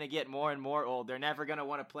only going to get more and more old. They're never going to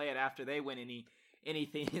want to play it after they win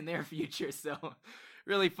anything in their future, so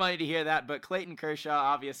really funny to hear that. But Clayton Kershaw,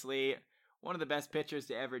 obviously one of the best pitchers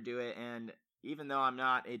to ever do it, and even though I'm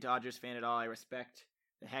not a Dodgers fan at all, I respect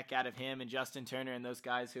the heck out of him and Justin Turner and those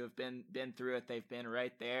guys who have been through it. They've been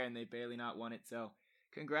right there, and they've barely not won it, so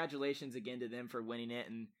congratulations again to them for winning it,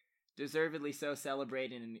 and deservedly so,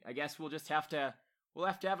 celebrating. And I guess we'll have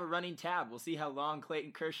to have a running tab. We'll see how long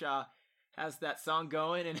Clayton Kershaw has that song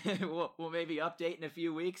going, and we'll maybe update in a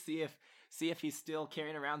few weeks, see if he's still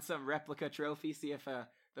carrying around some replica trophy, see if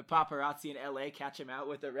the paparazzi in LA catch him out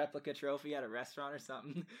with a replica trophy at a restaurant or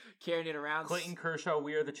something, carrying it around. Clayton Kershaw,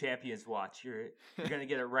 We Are the Champions watch. You're going to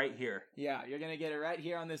get it right here. Yeah, you're going to get it right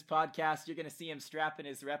here on this podcast. You're going to see him strapping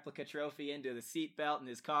his replica trophy into the seatbelt in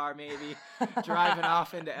his car, maybe, driving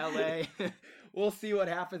off into LA. We'll see what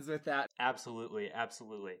happens with that. Absolutely,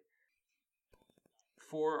 absolutely.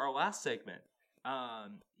 For our last segment,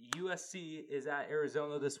 USC is at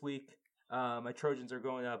Arizona this week. My Trojans are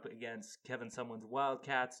going up against Kevin Sumlin's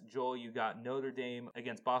Wildcats. Joel, you got Notre Dame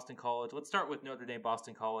against Boston College. Let's start with Notre Dame,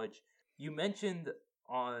 Boston College. You mentioned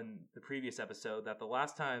on the previous episode that the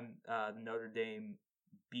last time Notre Dame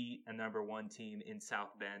beat a number one team in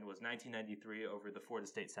South Bend was 1993 over the Florida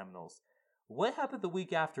State Seminoles. What happened the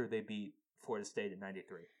week after they beat Florida State in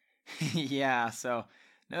 93? Yeah, so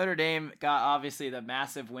Notre Dame got obviously the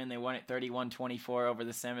massive win. They won it 31-24 over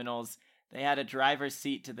the Seminoles. They had a driver's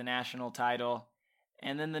seat to the national title.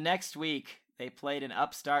 And then the next week, they played an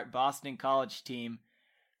upstart Boston College team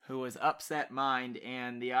who was upset mind,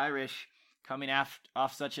 and the Irish, coming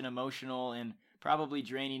off such an emotional and probably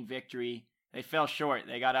draining victory, they fell short.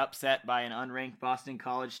 They got upset by an unranked Boston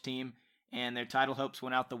College team, and their title hopes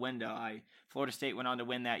went out the window. Florida State went on to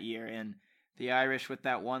win that year, and the Irish, with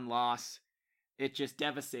that one loss, it just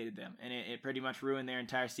devastated them, and it pretty much ruined their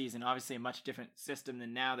entire season. Obviously, a much different system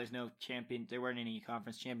than now. There's no there weren't any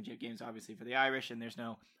conference championship games, obviously, for the Irish, and there's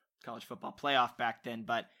no college football playoff back then,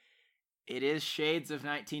 but it is shades of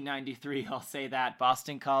 1993, I'll say that.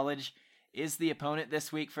 Boston College is the opponent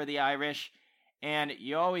this week for the Irish, and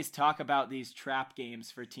you always talk about these trap games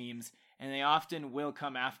for teams, and they often will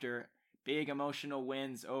come after big emotional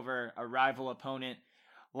wins over a rival opponent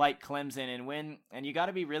like Clemson, and you got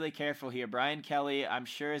to be really careful here. Brian Kelly, I'm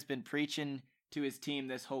sure, has been preaching to his team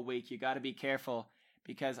this whole week. You got to be careful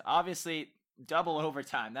because obviously double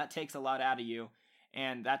overtime, that takes a lot out of you,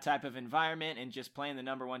 and that type of environment and just playing the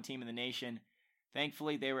number one team in the nation.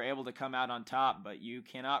 Thankfully, they were able to come out on top, but you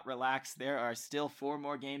cannot relax. There are still 4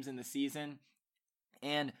 more games in the season,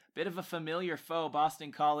 and a bit of a familiar foe.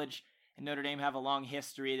 Boston College and Notre Dame have a long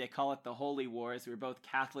history. They call it the Holy Wars. We're both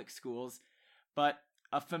Catholic schools, but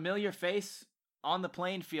a familiar face on the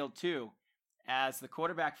playing field too, as the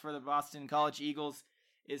quarterback for the Boston College Eagles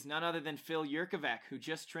is none other than Phil Jurkovec, who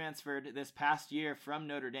just transferred this past year from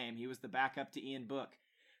Notre Dame. He was the backup to Ian Book.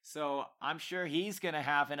 So I'm sure he's going to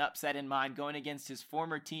have an upset in mind going against his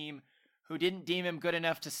former team who didn't deem him good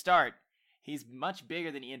enough to start. He's much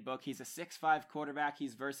bigger than Ian Book. He's a 6'5" quarterback.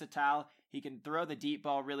 He's versatile. He can throw the deep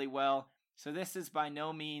ball really well. So this is by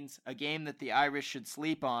no means a game that the Irish should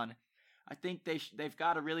sleep on. I think they've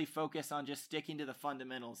got to really focus on just sticking to the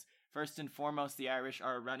fundamentals. First and foremost, the Irish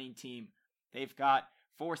are a running team. They've got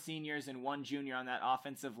 4 seniors and 1 junior on that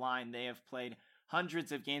offensive line. They have played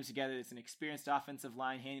hundreds of games together. It's an experienced offensive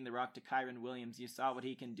line handing the rock to Kyron Williams. You saw what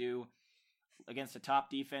he can do against a top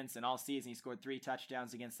defense, and all season he scored 3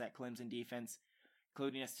 touchdowns against that Clemson defense,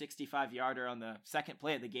 including a 65-yarder on the second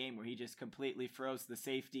play of the game where he just completely froze the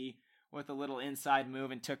safety with a little inside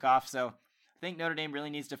move and took off. So I think Notre Dame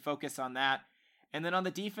really needs to focus on that. And then on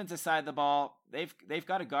the defensive side of the ball, they've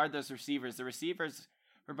got to guard those receivers. The receivers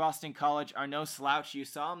for Boston College are no slouch. You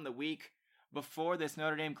saw them the week before this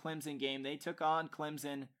Notre Dame-Clemson game. They took on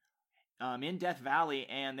Clemson in Death Valley,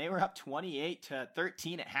 and they were up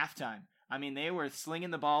 28-13 at halftime. I mean, they were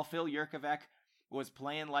slinging the ball. Phil Jurkovec was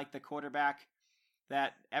playing like the quarterback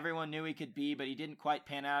that everyone knew he could be, but he didn't quite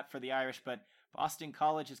pan out for the Irish. But Boston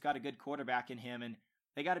College has got a good quarterback in him, and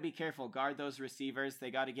they got to be careful, guard those receivers.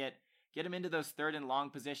 They got to get them into those third and long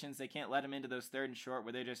positions. They can't let them into those third and short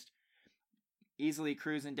where they're just easily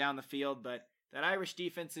cruising down the field. But that Irish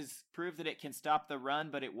defense has proved that it can stop the run,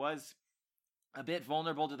 but it was a bit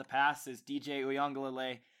vulnerable to the pass as DJ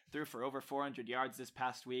Uiagalelei threw for over 400 yards this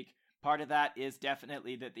past week. Part of that is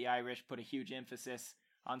definitely that the Irish put a huge emphasis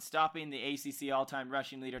on stopping the ACC all-time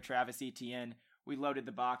rushing leader Travis Etienne. We loaded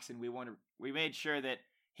the box and we made sure that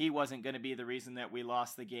he wasn't going to be the reason that we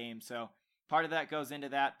lost the game. So part of that goes into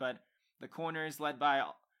that, but the corners led by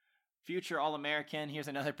future All-American. Here's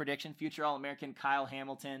another prediction. Future All-American Kyle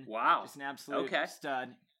Hamilton. Wow. Just an absolute stud.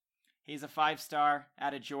 He's a 5-star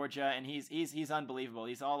out of Georgia, and he's unbelievable.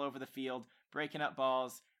 He's all over the field, breaking up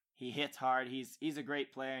balls. He hits hard. He's a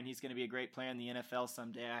great player, and he's going to be a great player in the NFL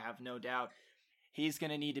someday. I have no doubt. He's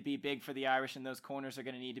going to need to be big for the Irish, and those corners are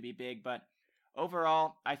going to need to be big. But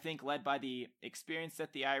overall, I think led by the experience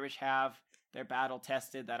that the Irish have, they're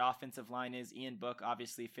battle-tested. That offensive line is Ian Book,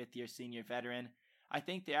 obviously fifth-year senior veteran. I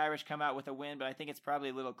think the Irish come out with a win, but I think it's probably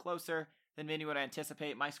a little closer than maybe what I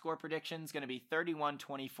anticipate. My score prediction is going to be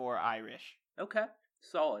 31-24 Irish. Okay,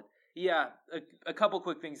 solid. Yeah, a couple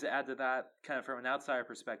quick things to add to that, kind of from an outsider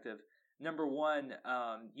perspective. Number one,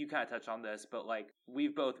 you kind of touched on this, but like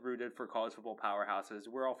we've both rooted for college football powerhouses.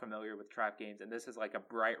 We're all familiar with trap games, and this is like a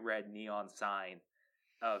bright red neon sign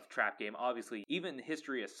of trap game. Obviously, even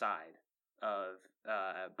history aside of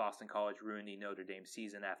Boston College ruining Notre Dame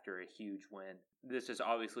season after a huge win. This just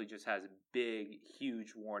obviously just has big,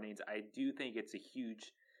 huge warnings. I do think it's a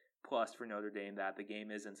huge plus for Notre Dame that the game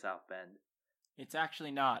is in South Bend. It's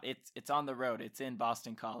actually not. It's on the road. It's in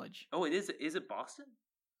Boston College. Oh, it is. Is it Boston?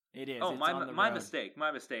 It is. Oh, it's my mistake.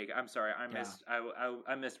 My mistake. I'm sorry.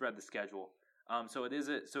 I misread the schedule. So it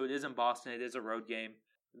is in Boston. It is a road game.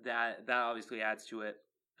 That obviously adds to it.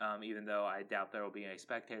 Even though I doubt there will be any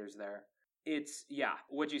spectators there. It's,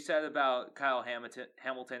 what you said about Kyle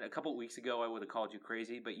Hamilton, a couple weeks ago I would have called you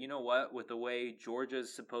crazy, but you know what? With the way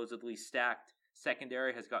Georgia's supposedly stacked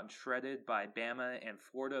secondary has gotten shredded by Bama and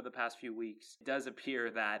Florida the past few weeks, it does appear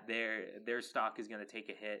that their stock is going to take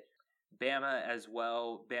a hit. Bama as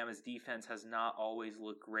well, Bama's defense has not always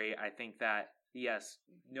looked great. I think that, yes,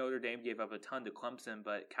 Notre Dame gave up a ton to Clemson,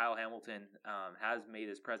 but Kyle Hamilton has made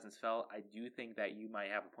his presence felt. I do think that you might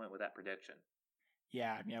have a point with that prediction.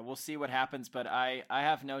 Yeah, we'll see what happens, but I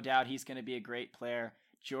have no doubt he's going to be a great player.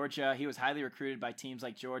 Georgia, he was highly recruited by teams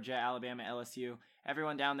like Georgia, Alabama, LSU.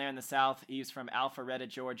 Everyone down there in the South, he's from Alpharetta,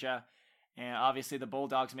 Georgia. And obviously the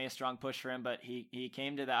Bulldogs made a strong push for him, but he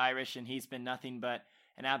came to the Irish and he's been nothing but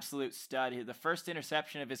an absolute stud. The first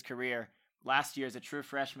interception of his career last year as a true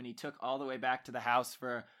freshman, he took all the way back to the house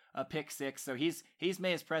for a pick six. So he's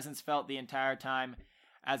made his presence felt the entire time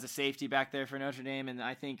as a safety back there for Notre Dame, and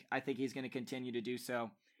I think he's going to continue to do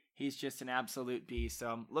so. He's just an absolute beast.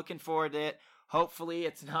 So I'm looking forward to it. Hopefully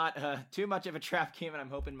it's not too much of a trap game, and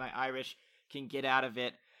I'm hoping my Irish can get out of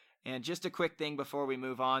it. And just a quick thing before we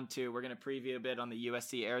move on to, we're going to preview a bit on the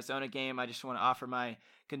USC-Arizona game. I just want to offer my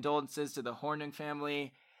condolences to the Hornung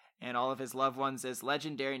family and all of his loved ones as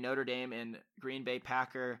legendary Notre Dame and Green Bay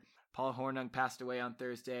Packer Paul Hornung passed away on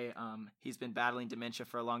Thursday. He's been battling dementia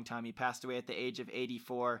for a long time. He passed away at the age of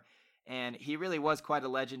 84, and he really was quite a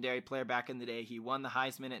legendary player back in the day. He won the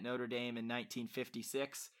Heisman at Notre Dame in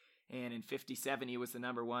 1956, and in 57 he was the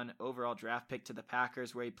number 1 overall draft pick to the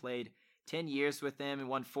Packers, where he played 10 years with them and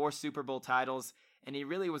won 4 Super Bowl titles, and he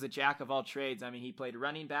really was a jack of all trades. I mean, he played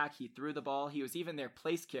running back, he threw the ball, he was even their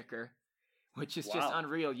place kicker, which is just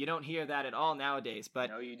unreal. You don't hear that at all nowadays. But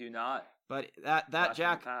no, you do not. But that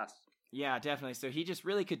Jack, yeah, definitely. So he just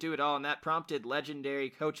really could do it all, and that prompted legendary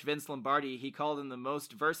coach Vince Lombardi. He called him the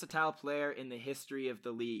most versatile player in the history of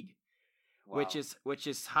the league, which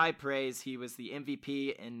is high praise. He was the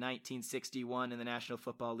MVP in 1961 in the National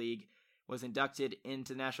Football League, was inducted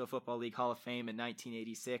into the National Football League Hall of Fame in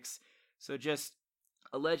 1986. So just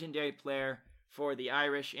a legendary player for the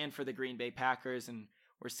Irish and for the Green Bay Packers, and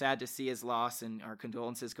we're sad to see his loss, and our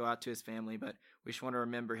condolences go out to his family, but we just want to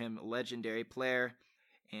remember him, a legendary player.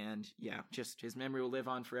 And yeah, just his memory will live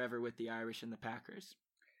on forever with the Irish and the Packers.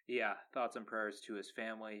 Yeah, thoughts and prayers to his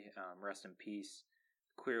family. Rest in peace.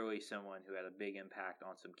 Clearly someone who had a big impact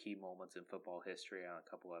on some key moments in football history on a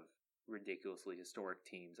couple of ridiculously historic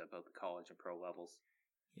teams at both the college and pro levels.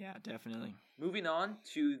 Yeah, definitely. Moving on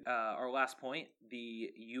to our last point,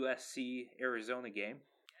 the USC-Arizona game.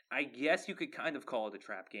 I guess you could kind of call it a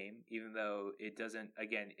trap game, even though it doesn't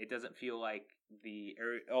feel like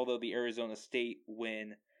although the Arizona State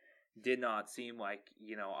win did not seem like,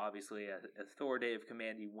 obviously a authoritative,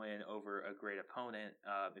 commanding win over a great opponent.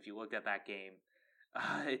 If you looked at that game,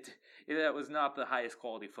 that was not the highest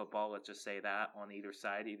quality football. Let's just say that on either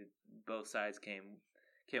side. Both sides came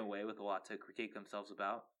away with a lot to critique themselves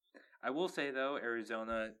about. I will say though,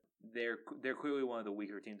 Arizona, they're clearly one of the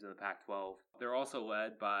weaker teams in the Pac-12. They're also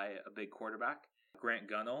led by a big quarterback, Grant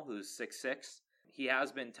Gunnell, who's 6'6". He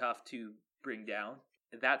has been tough to bring down.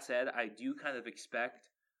 That said, I do kind of expect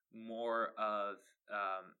more of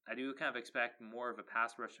a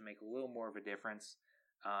pass rush to make a little more of a difference.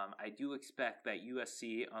 I do expect that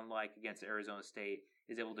USC, unlike against Arizona State,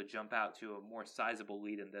 is able to jump out to a more sizable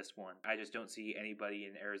lead in this one. I just don't see anybody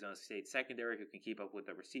in Arizona State secondary who can keep up with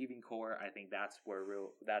the receiving core. I think that's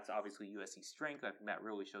obviously USC's strength. I think that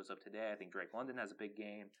really shows up today. I think Drake London has a big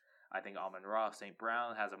game. I think Amon-Ra St.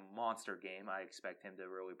 Brown has a monster game. I expect him to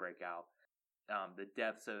really break out. The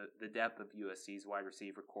depth of USC's wide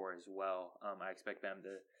receiver core as well. I expect them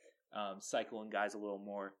to cycle in guys a little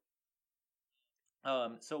more.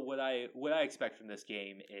 So what I expect from this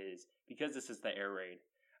game is, because this is the air raid,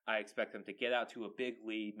 I expect them to get out to a big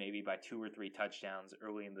lead, maybe by 2 or 3 touchdowns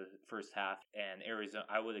early in the first half. And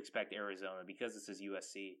I would expect Arizona, because this is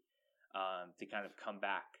USC, to kind of come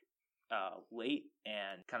back late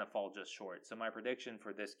and kind of fall just short. So my prediction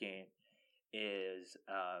for this game is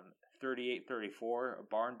 38-34, a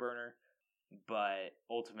barn burner. But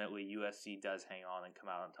ultimately, USC does hang on and come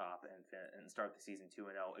out on top and start the season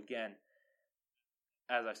 2-0. Again,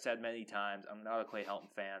 as I've said many times, I'm not a Clay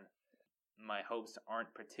Helton fan. My hopes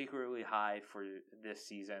aren't particularly high for this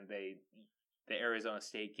season. The Arizona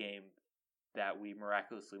State game that we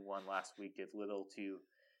miraculously won last week did little to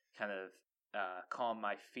kind of calm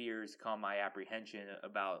my fears, calm my apprehension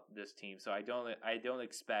about this team. So I don't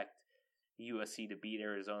expect USC to beat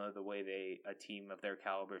Arizona the way a team of their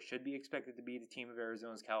caliber should be expected to beat a team of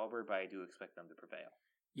Arizona's caliber, but I do expect them to prevail.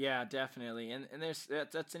 Yeah, definitely. And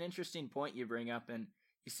that's an interesting point you bring up, and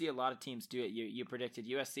you see a lot of teams do it. You predicted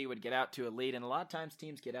USC would get out to a lead, and a lot of times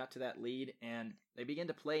teams get out to that lead and they begin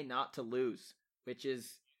to play not to lose, which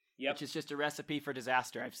is just a recipe for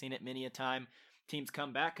disaster. I've seen it many a time. Teams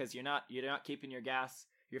come back because you're not keeping your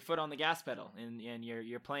foot on the gas pedal, and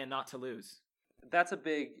you're playing not to lose. That's a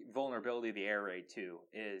big vulnerability of the air raid too.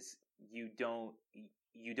 Is you don't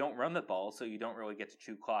run the ball, so you don't really get to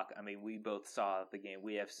chew clock. I mean, we both saw the game.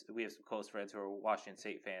 We have some close friends who are Washington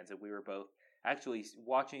State fans, and we were both actually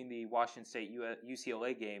watching the Washington State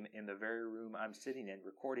UCLA game in the very room I'm sitting in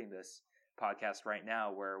recording this podcast right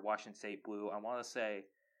now, where Washington State blew, I want to say,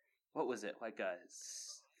 what was it, like a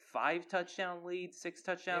 5 touchdown lead, 6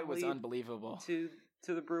 touchdown lead? It was unbelievable. To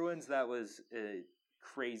the Bruins. That was a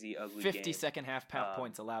crazy, ugly 50 game. second half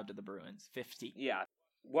points allowed to the Bruins. 50. Yeah.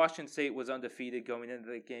 Washington State was undefeated going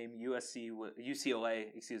into the game. UCLA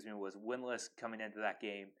was winless coming into that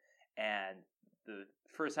game, and the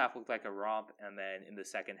first half looked like a romp, and then in the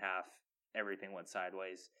second half, everything went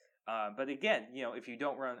sideways. But again, if you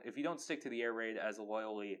don't stick to the air raid as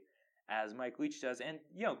loyally as Mike Leach does, and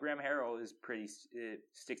Graham Harrell is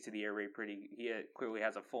sticks to the air raid pretty. He clearly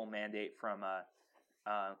has a full mandate from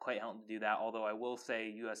Clay Helton to do that. Although I will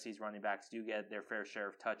say USC's running backs do get their fair share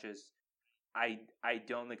of touches. I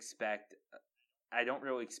don't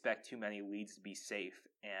really expect too many leads to be safe,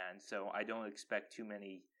 and so I don't expect too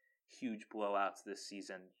many huge blowouts this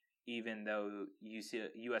season, even though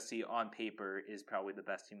USC on paper is probably the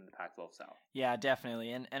best team in the Pac-12 South. Yeah,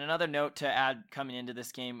 definitely. And another note to add coming into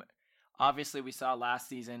this game, obviously we saw last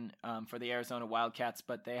season for the Arizona Wildcats,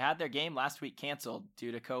 but they had their game last week canceled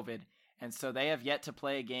due to COVID, and so they have yet to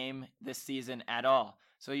play a game this season at all.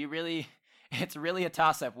 So it's really a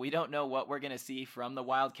toss-up. We don't know what we're going to see from the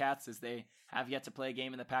Wildcats, as they have yet to play a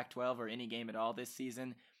game in the Pac-12 or any game at all this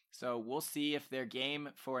season. So we'll see if they're game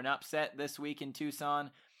for an upset this week in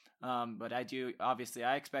Tucson. But I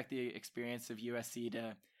expect the experience of USC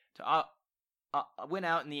to win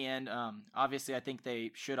out in the end. Obviously, I think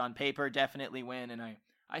they should on paper definitely win, and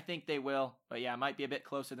I think they will. But yeah, it might be a bit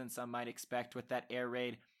closer than some might expect with that air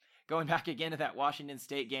raid. Going back again to that Washington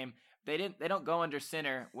State game, they don't go under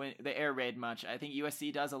center when the air raid much. I think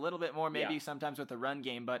USC does a little bit more, maybe sometimes with the run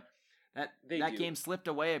game, but that game slipped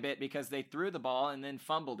away a bit because they threw the ball and then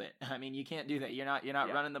fumbled it. I mean, you can't do that. You're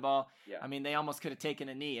not running the ball. Yeah. I mean, they almost could have taken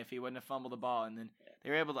a knee if he wouldn't have fumbled the ball, and then they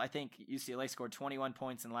were able to. I think UCLA scored 21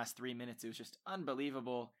 points in the last 3 minutes. It was just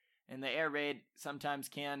unbelievable. And the air raid sometimes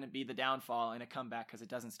can be the downfall in a comeback because it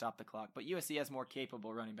doesn't stop the clock. But USC has more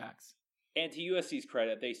capable running backs. And to USC's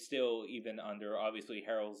credit, they still, even under, obviously,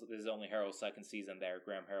 this is only Harrell's second season there,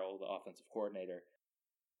 Graham Harrell, the offensive coordinator.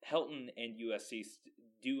 Helton and USC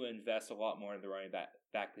do invest a lot more in the running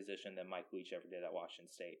back position than Mike Leach ever did at Washington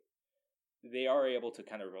State. they are able to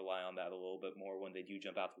kind of rely on that a little bit more when they do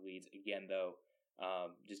jump out to leads. Again, though,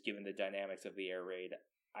 just given the dynamics of the air raid,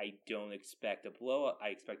 I don't expect a blowout. I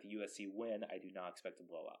expect a USC win. I do not expect a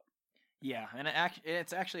blowout. Yeah, and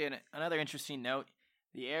it's actually another interesting note.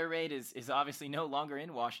 The air raid is obviously no longer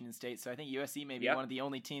in Washington State, so I think USC may be one of the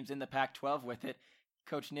only teams in the Pac-12 with it.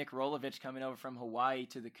 Coach Nick Rolovich coming over from Hawaii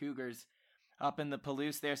to the Cougars up in the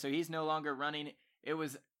Palouse there, so he's no longer running. It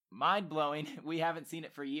was mind-blowing. We haven't seen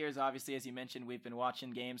it for years, obviously. As you mentioned, we've been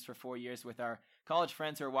watching games for 4 years with our college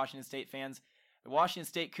friends who are Washington State fans. The Washington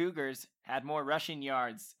State Cougars had more rushing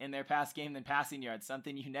yards in their past game than passing yards,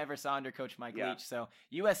 something you never saw under Coach Mike Leach. So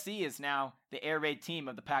USC is now the air raid team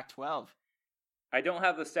of the Pac-12. I don't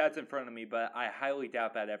have the stats in front of me, but I highly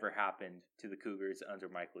doubt that ever happened to the Cougars under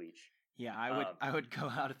Mike Leach. Yeah, I would go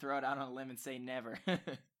out to throw it out on a limb and say never.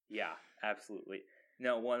 Yeah, absolutely.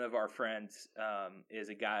 No, one of our friends is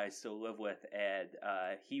a guy I still live with, and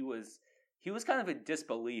he was kind of in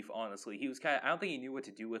disbelief. Honestly, I don't think he knew what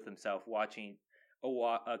to do with himself watching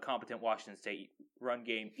a competent Washington State run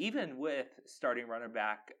game, even with starting running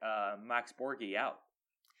back Max Borghi out.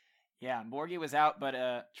 Yeah, Borghi was out, but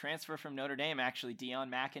a transfer from Notre Dame, actually,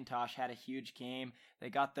 Deion McIntosh had a huge game. They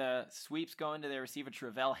got the sweeps going to their receiver.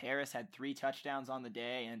 Travell Harris had 3 touchdowns on the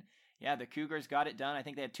day, and yeah, the Cougars got it done. I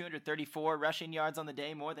think they had 234 rushing yards on the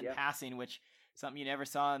day, more than passing, which something you never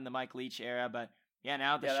saw in the Mike Leach era. But yeah,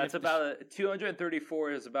 now that's about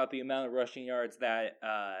 234 is about the amount of rushing yards that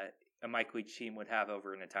a Mike Leach team would have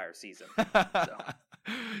over an entire season.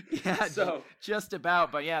 So just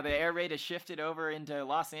about. But yeah, the air raid has shifted over into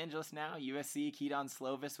Los Angeles now. USC, Keaton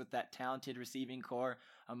Slovis with that talented receiving core.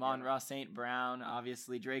 Amon-Ra St. Brown,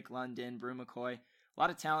 obviously Drake London, Brew McCoy. A lot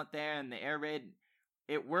of talent there, and the air raid,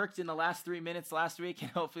 it worked in the last 3 minutes last week, and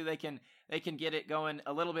hopefully they can get it going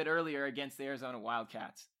a little bit earlier against the Arizona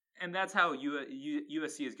Wildcats. And that's how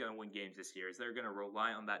USC is going to win games this year, is they're going to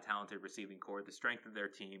rely on that talented receiving core, the strength of their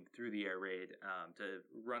team through the air raid to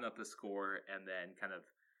run up the score and then kind of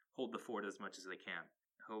hold the fort as much as they can.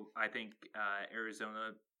 I think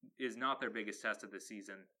Arizona is not their biggest test of the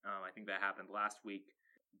season. I think that happened last week.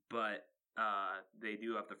 But they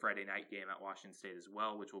do have the Friday night game at Washington State as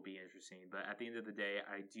well, which will be interesting. But at the end of the day,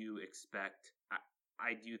 I do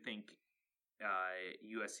think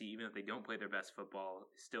USC, even if they don't play their best football,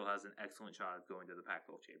 still has an excellent shot of going to the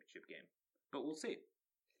Pac-12 championship game. But we'll see.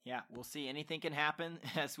 Yeah, we'll see. Anything can happen.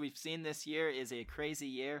 As we've seen, this year is a crazy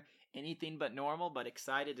year. Anything but normal, but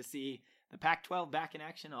excited to see the Pac-12 back in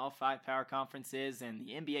action, all 5 power conferences, and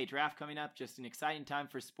the NBA draft coming up. Just an exciting time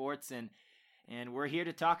for sports, and we're here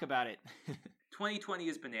to talk about it. 2020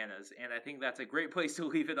 is bananas, and I think that's a great place to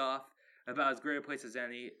leave it off. About as great a place as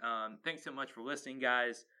any. Thanks so much for listening,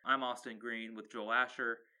 guys. I'm Austin Green with Joel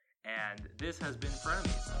Asher, and this has been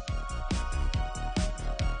Frenemies.